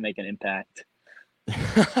enough to make an impact.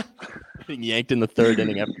 Getting yanked in the third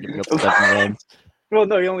inning after giving up 7 runs. Well,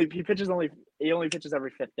 no, he only pitches every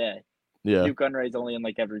fifth day. Yeah. Nuke Gunray is only in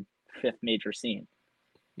like every fifth major scene.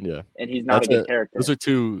 Yeah. And he's not a good character. Those are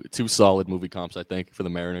two solid movie comps, I think, for the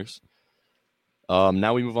Mariners.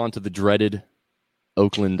 Now we move on to the dreaded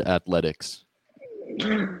Oakland Athletics.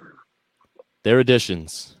 Their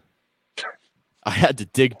additions. I had to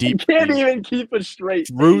dig deep. You can't even keep a straight.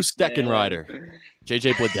 Drew face, Steckenrider,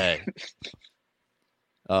 JJ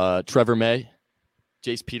Bleday, Trevor May,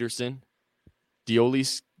 Jace Peterson,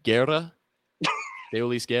 Deolis Guerra,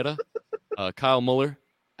 Kyle Muller,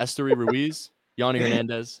 Esteri Ruiz, Yanni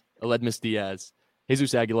Hernandez, Aledmus Diaz,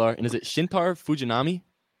 Jesus Aguilar, and is it Shintaro Fujinami?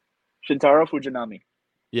 Shintaro Fujinami.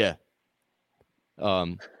 Yeah.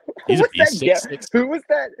 He's a beast. 6'6". Who was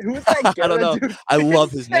that? I don't know. Dude? I love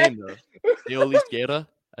his name though. Deolis Guerra,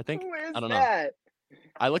 I think. Who is I don't that? know.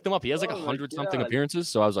 I looked him up. He has like Oh my 100 something God. appearances,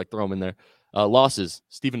 so I was like, throw him in there. Losses: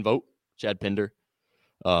 Stephen Vogt, Chad Pinder,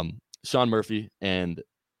 Sean Murphy, and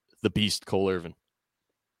the Beast Cole Irvin.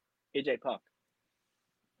 AJ Puck.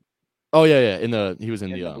 Oh yeah. He was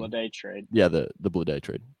in In the the Bleday trade. Yeah, the Bleday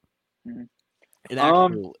trade. Mhm.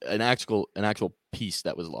 An actual piece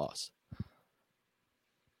that was lost.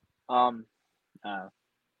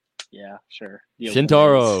 Yeah, sure. The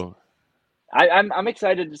Shintaro. I'm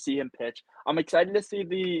excited to see him pitch. I'm excited to see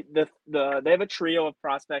the they have a trio of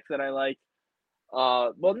prospects that I like.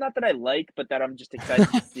 Well, not that I like, but that I'm just excited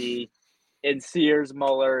to see in Sears,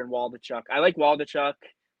 Muller, and Waldachuk. I like Waldachuk.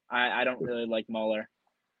 I don't really like Muller.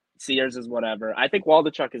 Sears is whatever. I think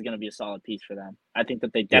Waldachuk is going to be a solid piece for them. I think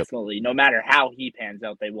that they definitely, no matter how he pans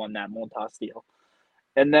out, they won that Montas deal.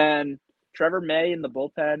 And then Trevor May in the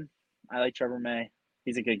bullpen. I like Trevor May.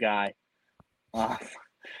 He's a good guy. We got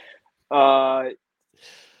to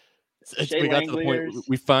the point.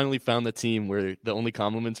 We finally found the team where the only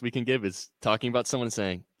compliments we can give is talking about someone and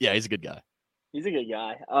saying, "Yeah, he's a good guy." He's a good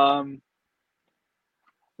guy.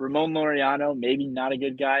 Ramon Laureano, maybe not a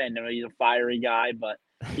good guy. I know he's a fiery guy, but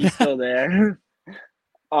he's still there.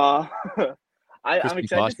 I'm excited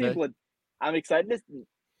to see I'm excited to see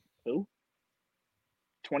who?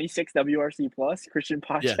 26 WRC plus Christian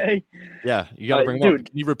Pache. Yeah, you got to bring him up.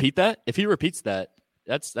 Can you repeat that? If he repeats that,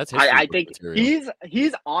 that's history. I think material.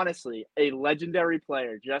 he's honestly a legendary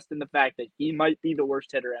player just in the fact that he might be the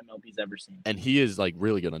worst hitter MLB's ever seen. And he is like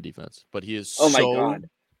really good on defense, but he is my God.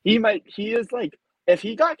 He is like, if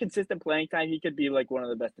he got consistent playing time, he could be like one of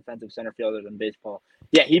the best defensive center fielders in baseball.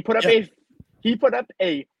 Yeah, he put up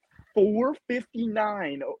a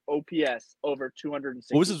 459 OPS over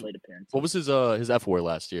 260 plate appearances. What was his F4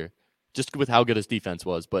 last year? Just with how good his defense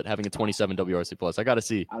was, but having a 27 WRC plus. I got to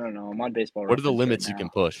see. I don't know. I'm on baseball. What are the limits you can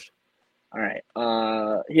push? All right.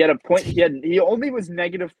 He had a point. He only was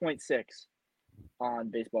negative 0.6 on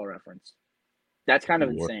Baseball Reference. That's kind of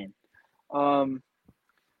Sure. insane.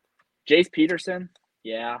 Jace Peterson,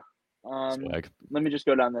 yeah. Swag. Let me just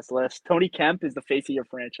go down this list. Tony Kemp is the face of your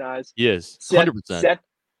franchise. He is 100%.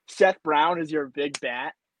 Seth Brown is your big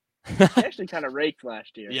bat. He actually kind of raked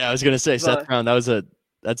last year. Yeah, I was gonna say But- Seth Brown.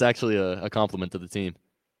 That's actually a compliment to the team.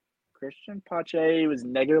 Christian Pache was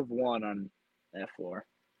 -1 on F4.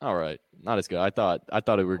 All right, not as good. I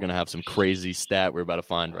thought we were gonna have some crazy stat we're about to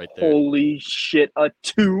find right there. Holy shit, a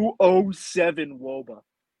 207 WOBA.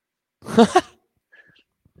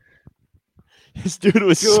 This dude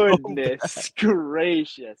was so Goodness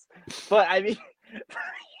gracious. But I mean,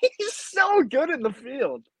 he's so good in the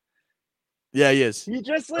field. Yeah, he is. He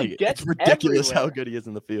just Like, gets it's ridiculous everywhere. how good he is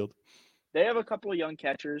in the field. They have a couple of young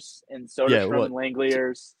catchers, and Soderstrom and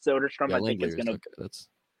Langliers. Soderstrom, Yeah, I think, is Langley going to. okay. That's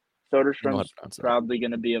I don't know how Soderstrom's to pronounce that. probably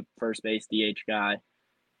going to be a first base DH guy.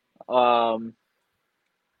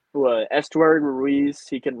 Estuary Ruiz,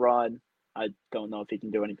 he can run. I don't know if he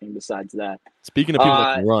can do anything besides that. Speaking of people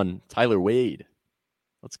that can run, Tyler Wade.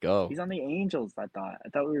 Let's go. He's on the Angels. I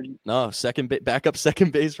thought we were. No, backup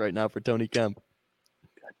second base right now for Tony Kemp.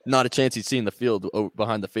 Not a chance he's seen the field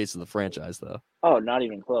behind the face of the franchise, though. Oh, not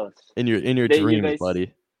even close. In your They- dreams, they-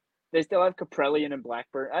 buddy. They still have Caprellian and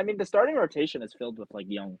Blackburn. I mean, the starting rotation is filled with like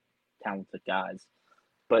young, talented guys.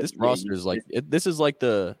 But This roster is like this is like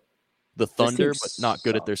the Thunder, team but not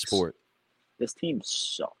good at their sucks. sport. This team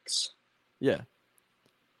sucks. Yeah.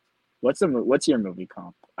 What's your movie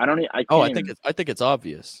comp? I don't. I Oh, can't I think it's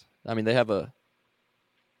obvious. I mean, they have a.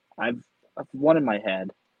 I've one in my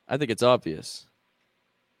head. I think it's obvious.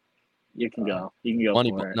 You can go. You can go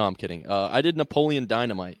Money. for it. No, I'm kidding. I did Napoleon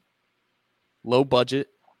Dynamite. Low budget,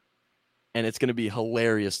 and it's gonna be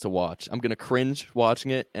hilarious to watch. I'm gonna cringe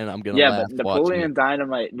watching it, and I'm gonna laugh but watching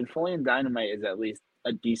it. Napoleon Dynamite is at least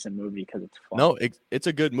a decent movie because it's fun. No, it's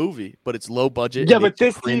a good movie, but it's low budget. Yeah, and but makes me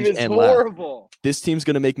this team cringe is and laugh. horrible. This team's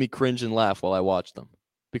gonna make me cringe and laugh while I watch them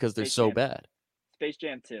because they're Space so Jam. bad. Space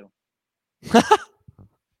Jam 2.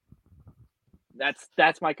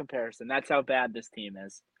 That's my comparison. That's how bad this team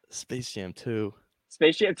is. Space Jam 2.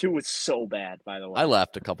 Space Jam 2 was so bad, by the way. I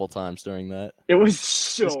laughed a couple times during that. It was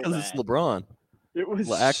so Just because bad. it's LeBron, It was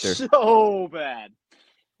the actor. so bad.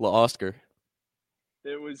 Oscar.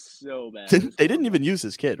 It was so bad. They didn't even use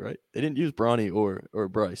his kid, right? They didn't use Bronny or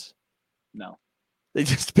Bryce. No. They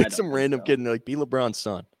just I picked don't some think random so. kid and they're like, be LeBron's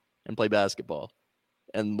son and play basketball.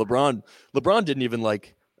 And LeBron didn't even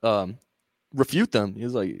like refute them. He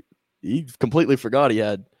was like, he completely forgot he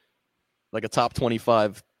had like a top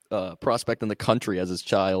 25 prospect in the country as his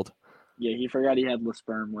child. Yeah, he forgot he had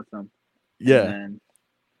LeSperm with him. Yeah. And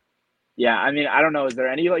yeah, I mean, I don't know. Is there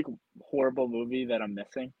any like horrible movie that I'm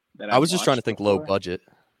missing? That I was just trying to watched think before? low budget.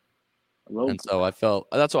 Low And so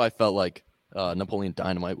that's why I felt like Napoleon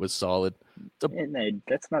Dynamite was solid.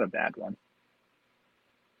 That's not a bad one.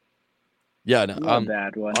 Yeah, no, Not a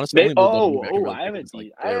bad one. honestly, only the one movie I can really I have think of is,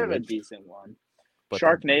 like, I have Blair a Witch. decent one. but then-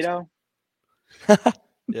 Sharknado.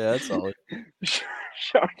 Yeah, that's solid.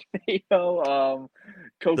 Sharknado.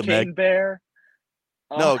 Cocaine Meg. Bear.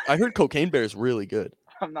 No, I heard Cocaine Bear is really good.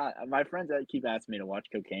 I'm not. My friends keep asking me to watch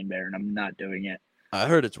Cocaine Bear, and I'm not doing it. I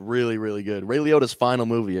heard it's really, really good. Ray Liotta's final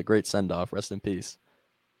movie, a great send off. Rest in peace.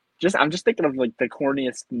 I'm just thinking of like the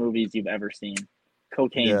corniest movies you've ever seen.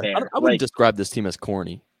 Cocaine Yeah. Bear. I wouldn't describe this team as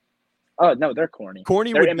corny. Oh no, they're corny.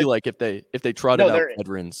 Corny They're would be like if they trotted No, out they're-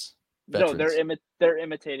 veterans. No, they're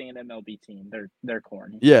imitating an MLB team. They're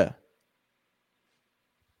corny. Yeah.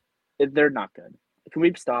 They're not good. Can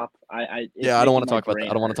we stop? I don't want to talk about that.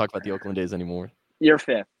 I don't want to talk about the Oakland A's anymore. You're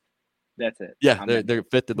fifth. That's it. Yeah, I'm they're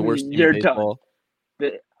fifth at the worst team You're in done. baseball.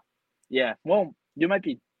 Yeah. Well, you might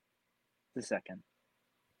be the second.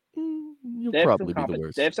 You'll They have probably some be the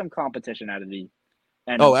worst. They have some competition out of the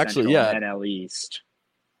NL Oh, actually, Central yeah. and NL East.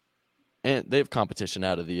 And they have competition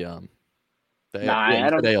out of the I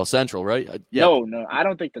don't- AL Central, right? Yeah. No, I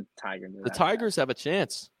don't think the Tigers. The Tigers have a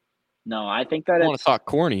chance. No, I think that I want it's. to talk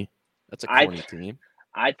corny. That's a corny team.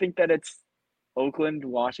 I think that it's Oakland,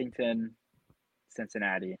 Washington,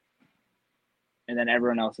 Cincinnati, and then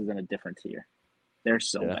everyone else is in a different tier. They're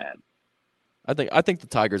so Yeah. bad. I think the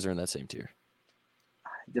Tigers are in that same tier. I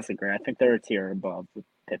disagree. I think they're a tier above with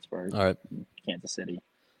Pittsburgh, All right. Kansas City.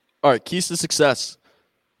 All right. Keys to success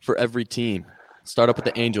for every team. Start up with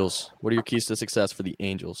the Angels. What are your keys to success for the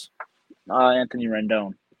Angels? Anthony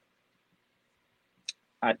Rendon.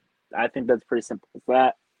 I think that's pretty simple as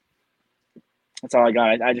that. That's all I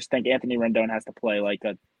got. I just think Anthony Rendon has to play like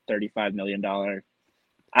a $35 million.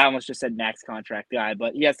 I almost just said max contract guy,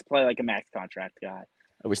 but he has to play like a max contract guy.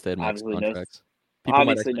 I wish they had max Obviously, contracts. People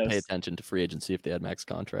might Obviously, actually no. pay attention to free agency if they had max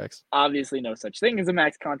contracts. Obviously, no such thing as a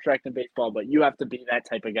max contract in baseball, but you have to be that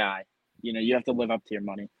type of guy. You have to live up to your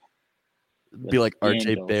money. Be like The RJ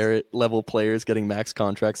Angels. Barrett level players getting max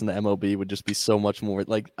contracts in the MLB would just be so much more.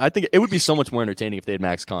 Like, I think it would be so much more entertaining if they had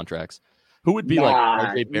max contracts. Who would be like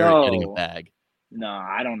RJ Barrett getting a bag? No,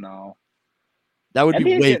 I don't know. That would be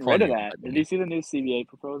NBA's way getting rid of funnier. that. Did you see the new CBA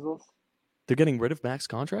proposals? They're getting rid of max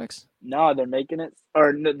contracts? No, they're making it,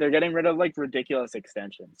 or they're getting rid of like ridiculous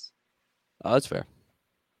extensions. Oh, that's fair.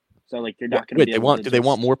 So like you're not going to Wait, be they able want? to Do they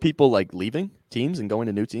want more people like leaving teams and going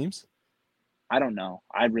to new teams? I don't know.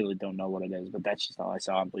 I really don't know what it is, but that's just all I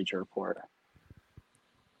saw on Bleacher Report.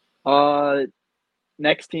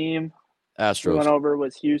 Next team we went Astros. over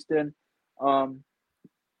was Houston.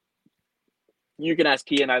 You can ask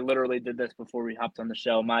Key, and I literally did this before we hopped on the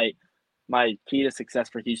show. My key to success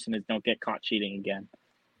for Houston is don't get caught cheating again.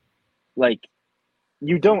 Like,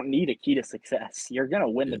 you don't need a key to success. You're gonna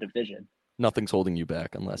win the division. Nothing's holding you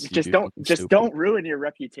back unless you don't ruin your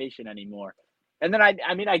reputation anymore. And then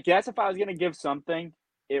I mean I guess if I was gonna give something,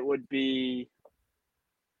 it would be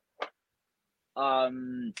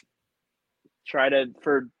I'd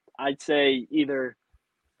say either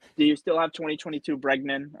do you still have 2022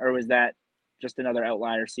 Bregman, or was that just another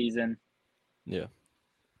outlier season? Yeah.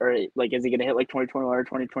 Or like is he gonna hit like 2021 or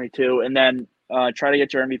 2022? And then try to get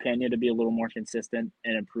Jeremy Pena to be a little more consistent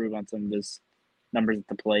and improve on some of his numbers at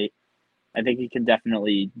the plate. I think he can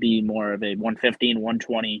definitely be more of a 115,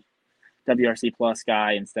 120 WRC plus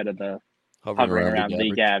guy instead of the hovering around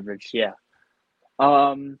league average. Yeah.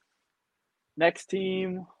 Next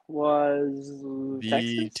team was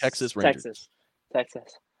the Texas Rangers.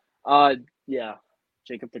 Texas. Yeah.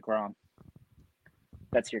 Jacob deGrom.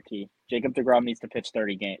 That's your key. Jacob deGrom needs to pitch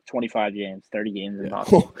 25 games. 30 games is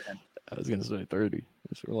impossible for him. I was gonna say 30.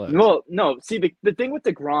 Just relax. Well, no. See, the thing with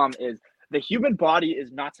deGrom is the human body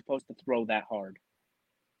is not supposed to throw that hard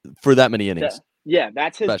for that many innings.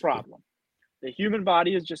 That's his problem. The human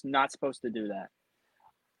body is just not supposed to do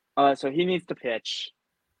that. So he needs to pitch.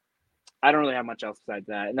 I don't really have much else besides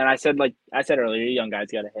that. And then I said earlier, young guys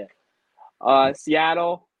got to hit.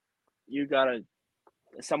 Seattle,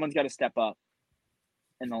 someone's got to step up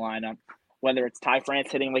in the lineup. Whether it's Ty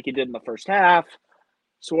France hitting like he did in the first half,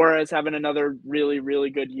 Suarez having another really,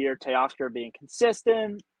 really good year, Teoscar being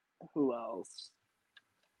consistent. Who else?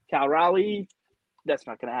 Cal Raleigh. That's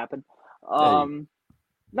not going to happen.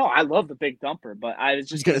 No, I love the big dumper, but I was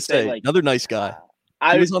just going to say, like, another nice guy.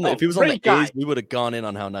 If he was on the A's, we would have gone in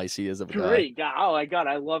on how nice he is of a guy. Great guy. Oh my God,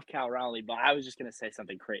 I love Cal Raleigh, but I was just going to say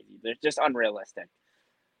something crazy. They're just unrealistic.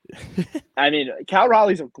 I mean, Cal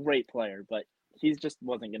Raleigh's a great player, but he just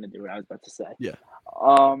wasn't going to do what I was about to say. Yeah.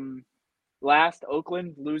 Last,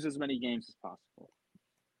 Oakland, lose as many games as possible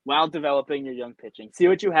while developing your young pitching. See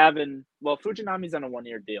what you have Fujinami's on a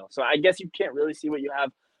 1-year deal, so I guess you can't really see what you have,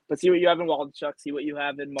 but see what you have in Waldichuk, see what you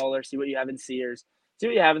have in Muller, see what you have in Sears, see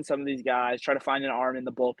what you have in some of these guys. Try to find an arm in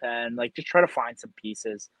the bullpen, like just try to find some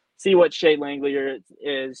pieces. See what Shea Langelier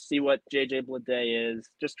is, see what JJ Bleday is.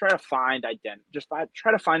 Just try to find identity.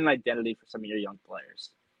 Try to find an identity for some of your young players.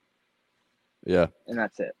 Yeah, and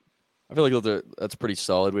that's it. I feel like that's pretty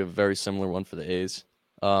solid. We have a very similar one for the A's.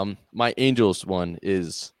 My Angels one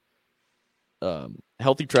is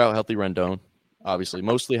healthy Trout, healthy Rendon. Obviously,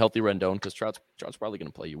 mostly healthy Rendon because Trout's probably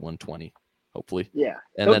going to play you 120, hopefully. Yeah,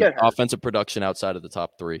 and then offensive production outside of the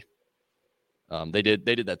top three. They did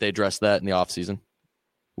that. They addressed that in the offseason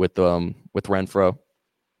with Renfroe,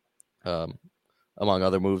 among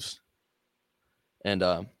other moves. And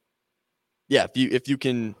if you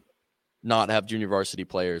can not have junior varsity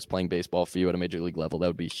players playing baseball for you at a major league level, that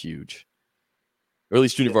would be huge. Or at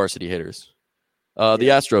least junior varsity hitters. The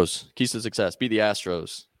Astros, keys to success, be the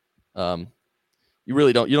Astros.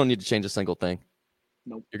 You don't need to change a single thing.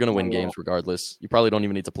 Nope. You're going to win games regardless. You probably don't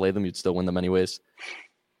even need to play them. You'd still win them anyways.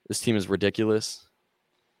 This team is ridiculous.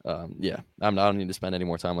 I don't need to spend any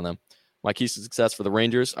more time on them. My keys to success for the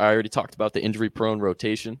Rangers, I already talked about the injury-prone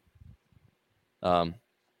rotation.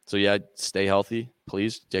 Stay healthy,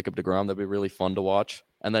 please. Jacob deGrom, that'd be really fun to watch.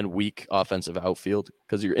 And then weak offensive outfield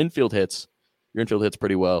because your infield hits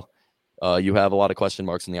pretty well. You have a lot of question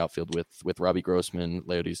marks in the outfield with Robbie Grossman,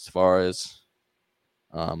 Leodis Tavares.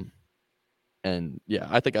 I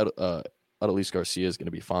think Adolis Garcia is going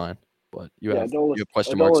to to be fine, but you have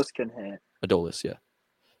question marks. Adolis can hit. Adolis, yeah.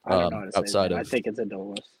 I don't know how to say that. I think it's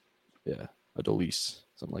Adolis. Yeah, Adolis,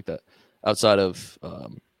 something like that. Outside of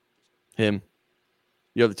him,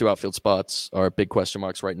 the other two outfield spots are big question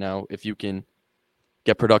marks right now. If you can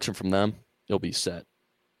get production from them, you'll be set.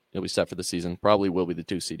 You'll be set for the season. Probably will be the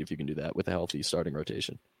 2 seed if you can do that with a healthy starting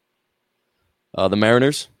rotation. The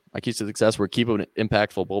Mariners, My keys to success were keep an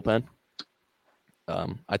impactful bullpen.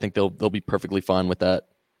 I think they'll be perfectly fine with that.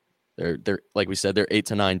 They're like we said, they're 8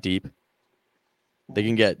 to 9 deep. They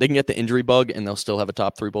can get the injury bug and they'll still have a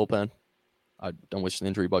top 3 bullpen. I don't wish an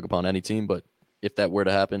injury bug upon any team, but if that were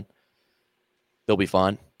to happen, they'll be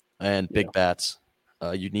fine. And big bats.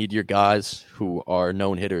 You need your guys who are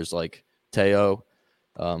known hitters like Teo.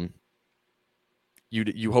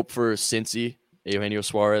 You hope for Cincy, Eugenio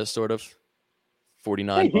Suarez, sort of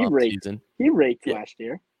 49 bomb season. He raked last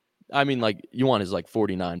year. I mean, like you want his like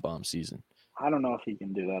 49 bomb season. I don't know if he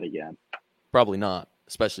can do that again. Probably not,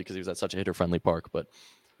 especially because he was at such a hitter friendly park. But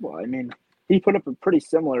I mean, he put up a pretty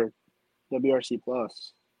similar WRC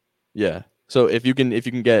plus. Yeah. So if you can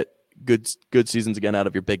get good seasons again out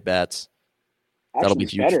of your big bats, that'll be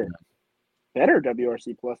huge. Better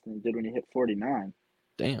WRC plus than he did when he hit 49.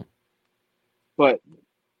 Damn. But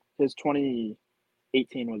his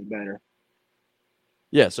 2018 was better.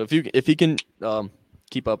 Yeah. So if he can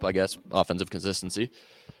keep up, I guess, offensive consistency,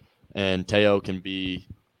 and Teo can be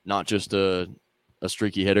not just a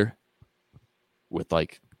streaky hitter with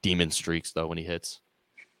like demon streaks though when he hits.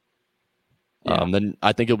 Yeah. Then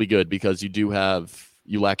I think he'll be good because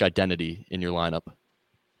you lack identity in your lineup.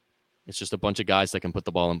 It's just a bunch of guys that can put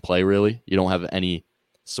the ball in play, really. You don't have any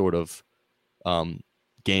sort of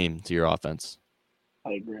game to your offense.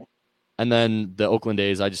 I agree. And then the Oakland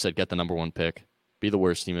A's, I just said get the number 1 pick, be the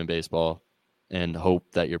worst team in baseball, and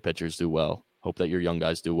hope that your pitchers do well. Hope that your young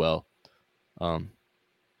guys do well. Outside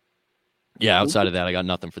of that, I got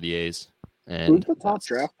nothing for the A's. And who's the top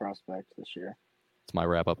draft prospect this year? It's my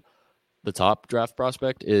wrap up. The top draft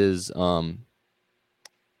prospect is, I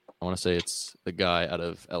want to say it's the guy out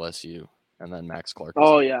of LSU, and then Max Clark.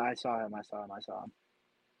 Oh yeah, I saw him.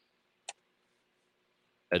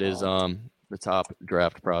 It is the top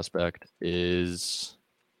draft prospect is.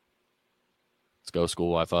 Let's go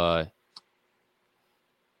school Wi-Fi.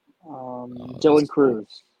 Dylan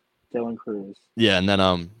Cruz. Yeah, and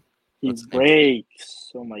then he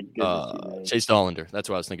breaks. Oh my goodness. Chase Dollander. That's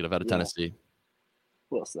what I was thinking of out of Tennessee.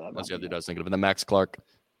 Who else did I That's the other dude I was thinking of. And then Max Clark,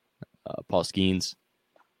 Paul Skeens.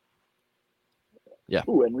 Yeah.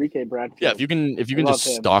 Ooh, Enrique Bradfield. Yeah, if you can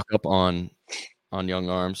just stock up on young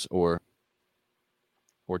arms or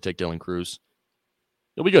take Dylan Cruz,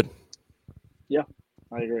 you'll be good. Yeah,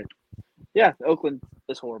 I agree. Yeah, Oakland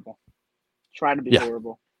is horrible. Trying to be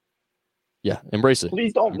horrible. Yeah, embrace it.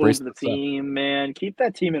 Please don't move the team, man. Keep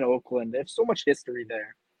that team in Oakland. They have so much history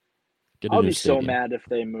there. I'll be so mad if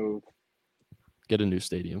they move. Get a new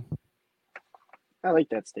stadium. I like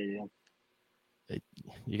that stadium.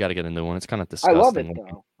 You got to get a new one. It's kind of disgusting. I love it,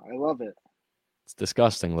 though. I love it. It's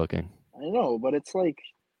disgusting looking. I know, but it's like,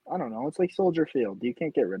 I don't know. It's like Soldier Field. You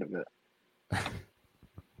can't get rid of it.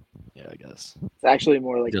 Yeah, I guess. It's actually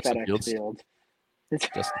more like Justin FedEx Fields? Field. It's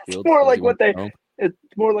Fields, more like what they. It's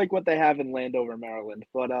more like what they have in Landover, Maryland.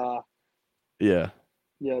 But yeah,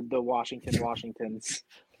 the Washingtons.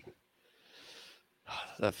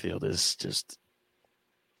 That field is just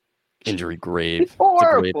injury grave. It's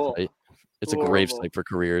horrible. It's a grave site for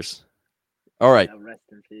careers. All right. Yeah, rest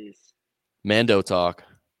in peace. Mando talk.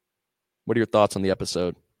 What are your thoughts on the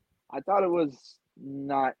episode? I thought it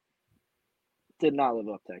did not live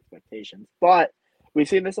up to expectations. But we've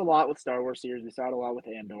seen this a lot with Star Wars series. We saw it a lot with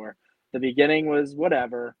Andor. The beginning was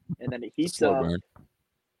whatever, and then it heats up. Burn.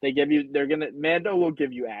 Mando will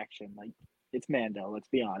give you action. Like, it's Mando, let's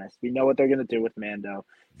be honest. We know what they're gonna do with Mando.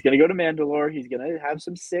 He's gonna go to Mandalore, he's gonna have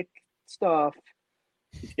some sick stuff.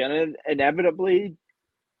 He's gonna inevitably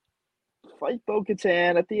fight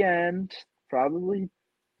Bo-Katan at the end, probably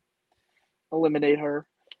eliminate her.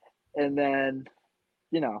 And then,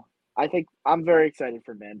 I think I'm very excited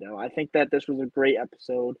for Mando. I think that this was a great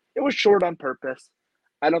episode. It was short on purpose.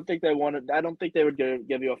 I don't think they would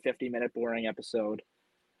give you a 50-minute boring episode.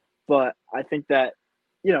 But I think that,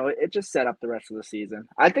 it just set up the rest of the season.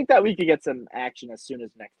 I think that we could get some action as soon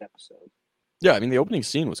as next episode. Yeah, I mean, the opening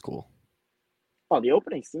scene was cool. Oh, the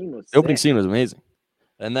opening scene was amazing.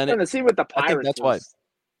 And then the scene with the pirates. I think that's why.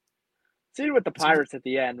 Scene with the pirates at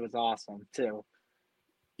the end was awesome too.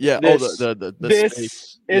 Yeah. This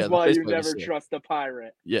space, is why you never trust a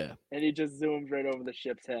pirate. Yeah. And he just zooms right over the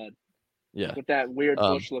ship's head. Yeah. With that weird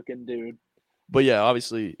bush-looking dude. But yeah,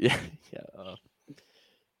 obviously,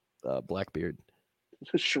 Blackbeard.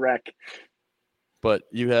 Shrek. But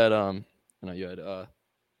you had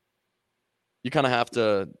you kind of have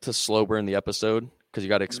to slow burn the episode because you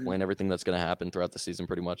got to explain everything that's going to happen throughout the season.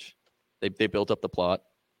 Pretty much, they built up the plot.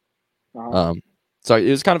 Uh-huh. So it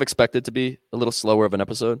was kind of expected to be a little slower of an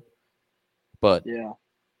episode, but yeah,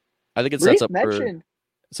 I think it sets up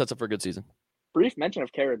for a good season. Brief mention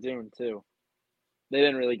of Cara Dune too. They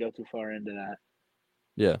didn't really go too far into that,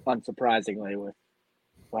 Yeah. unsurprisingly, with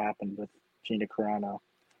what happened with Gina Carano.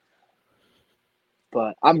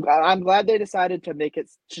 But I'm glad they decided to make it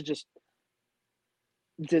to just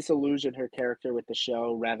disillusion her character with the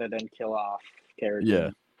show rather than kill off Cara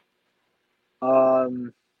Yeah.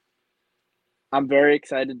 Dune. I'm very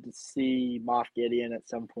excited to see Moff Gideon at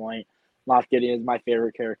some point. Moff Gideon is my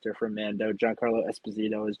favorite character from Mando. Giancarlo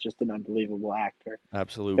Esposito is just an unbelievable actor.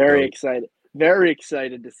 Absolute Very goat. excited. Very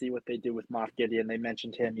excited to see what they do with Moff Gideon. They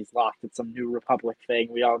mentioned him. He's locked at some New Republic thing.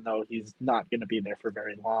 We all know he's not going to be there for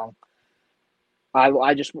very long. I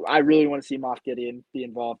really want to see Moff Gideon be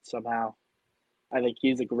involved somehow. I think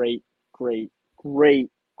he's a great. Moff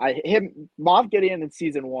Gideon in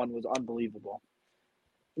season 1 was unbelievable.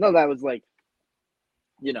 No, that was like,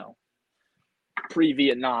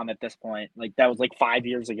 pre-Vietnam at this point. Like that was like 5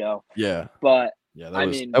 years ago. Yeah. But Yeah.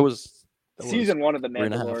 that was season 1 of the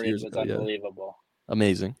 3.5 years Mandalorian was ago, yeah. unbelievable.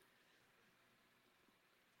 Amazing.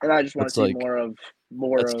 And I just want to see more of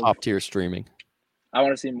That's top tier streaming. I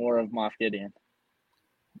want to see more of Moff Gideon.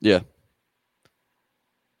 Yeah.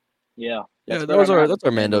 Yeah. Yeah, that's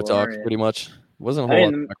our Mando talk, pretty much. Wasn't a whole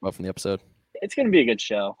lot to talk about from the episode. It's going to be a good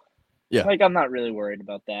show. Yeah. Like, I'm not really worried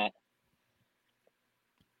about that.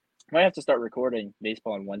 Might have to start recording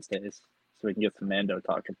baseball on Wednesdays so we can get some Mando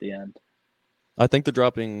talk at the end. I think they're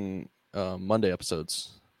dropping Monday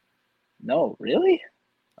episodes. No, really?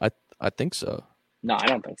 I think so. No, I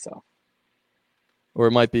don't think so. Or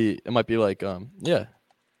it might be like yeah.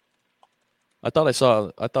 I thought I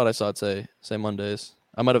saw it say Mondays.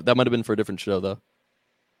 That might have been for a different show though.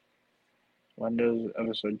 When does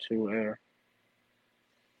episode 2 air?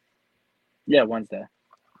 Yeah, Wednesday.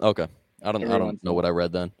 Okay. I don't know what I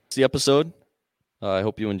read then. It's the episode. I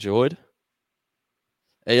hope you enjoyed.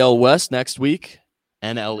 AL West next week.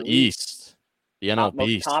 NL East. The NL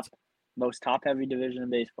Beast. Most top heavy division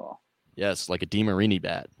in baseball. Yes, like a DeMarini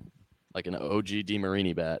bat. Like an OG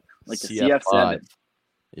DeMarini bat. Like the CF7.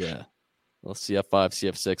 Yeah. Little CF5,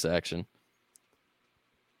 CF6 action.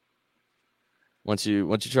 Once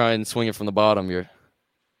you try and swing it from the bottom,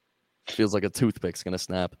 feels like a toothpick's gonna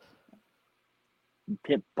snap.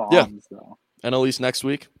 Pit bombs though. NL East next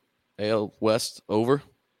week. AL West over.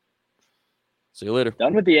 See you later.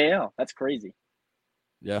 Done with the AL. That's crazy.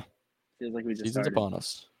 Yeah. Feels like we just Season's started. upon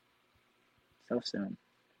us. So soon.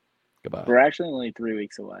 Goodbye. We're actually only 3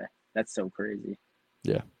 weeks away. That's so crazy.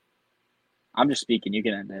 Yeah. I'm just speaking. You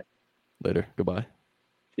can end it. Later. Goodbye.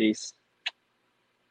 Peace.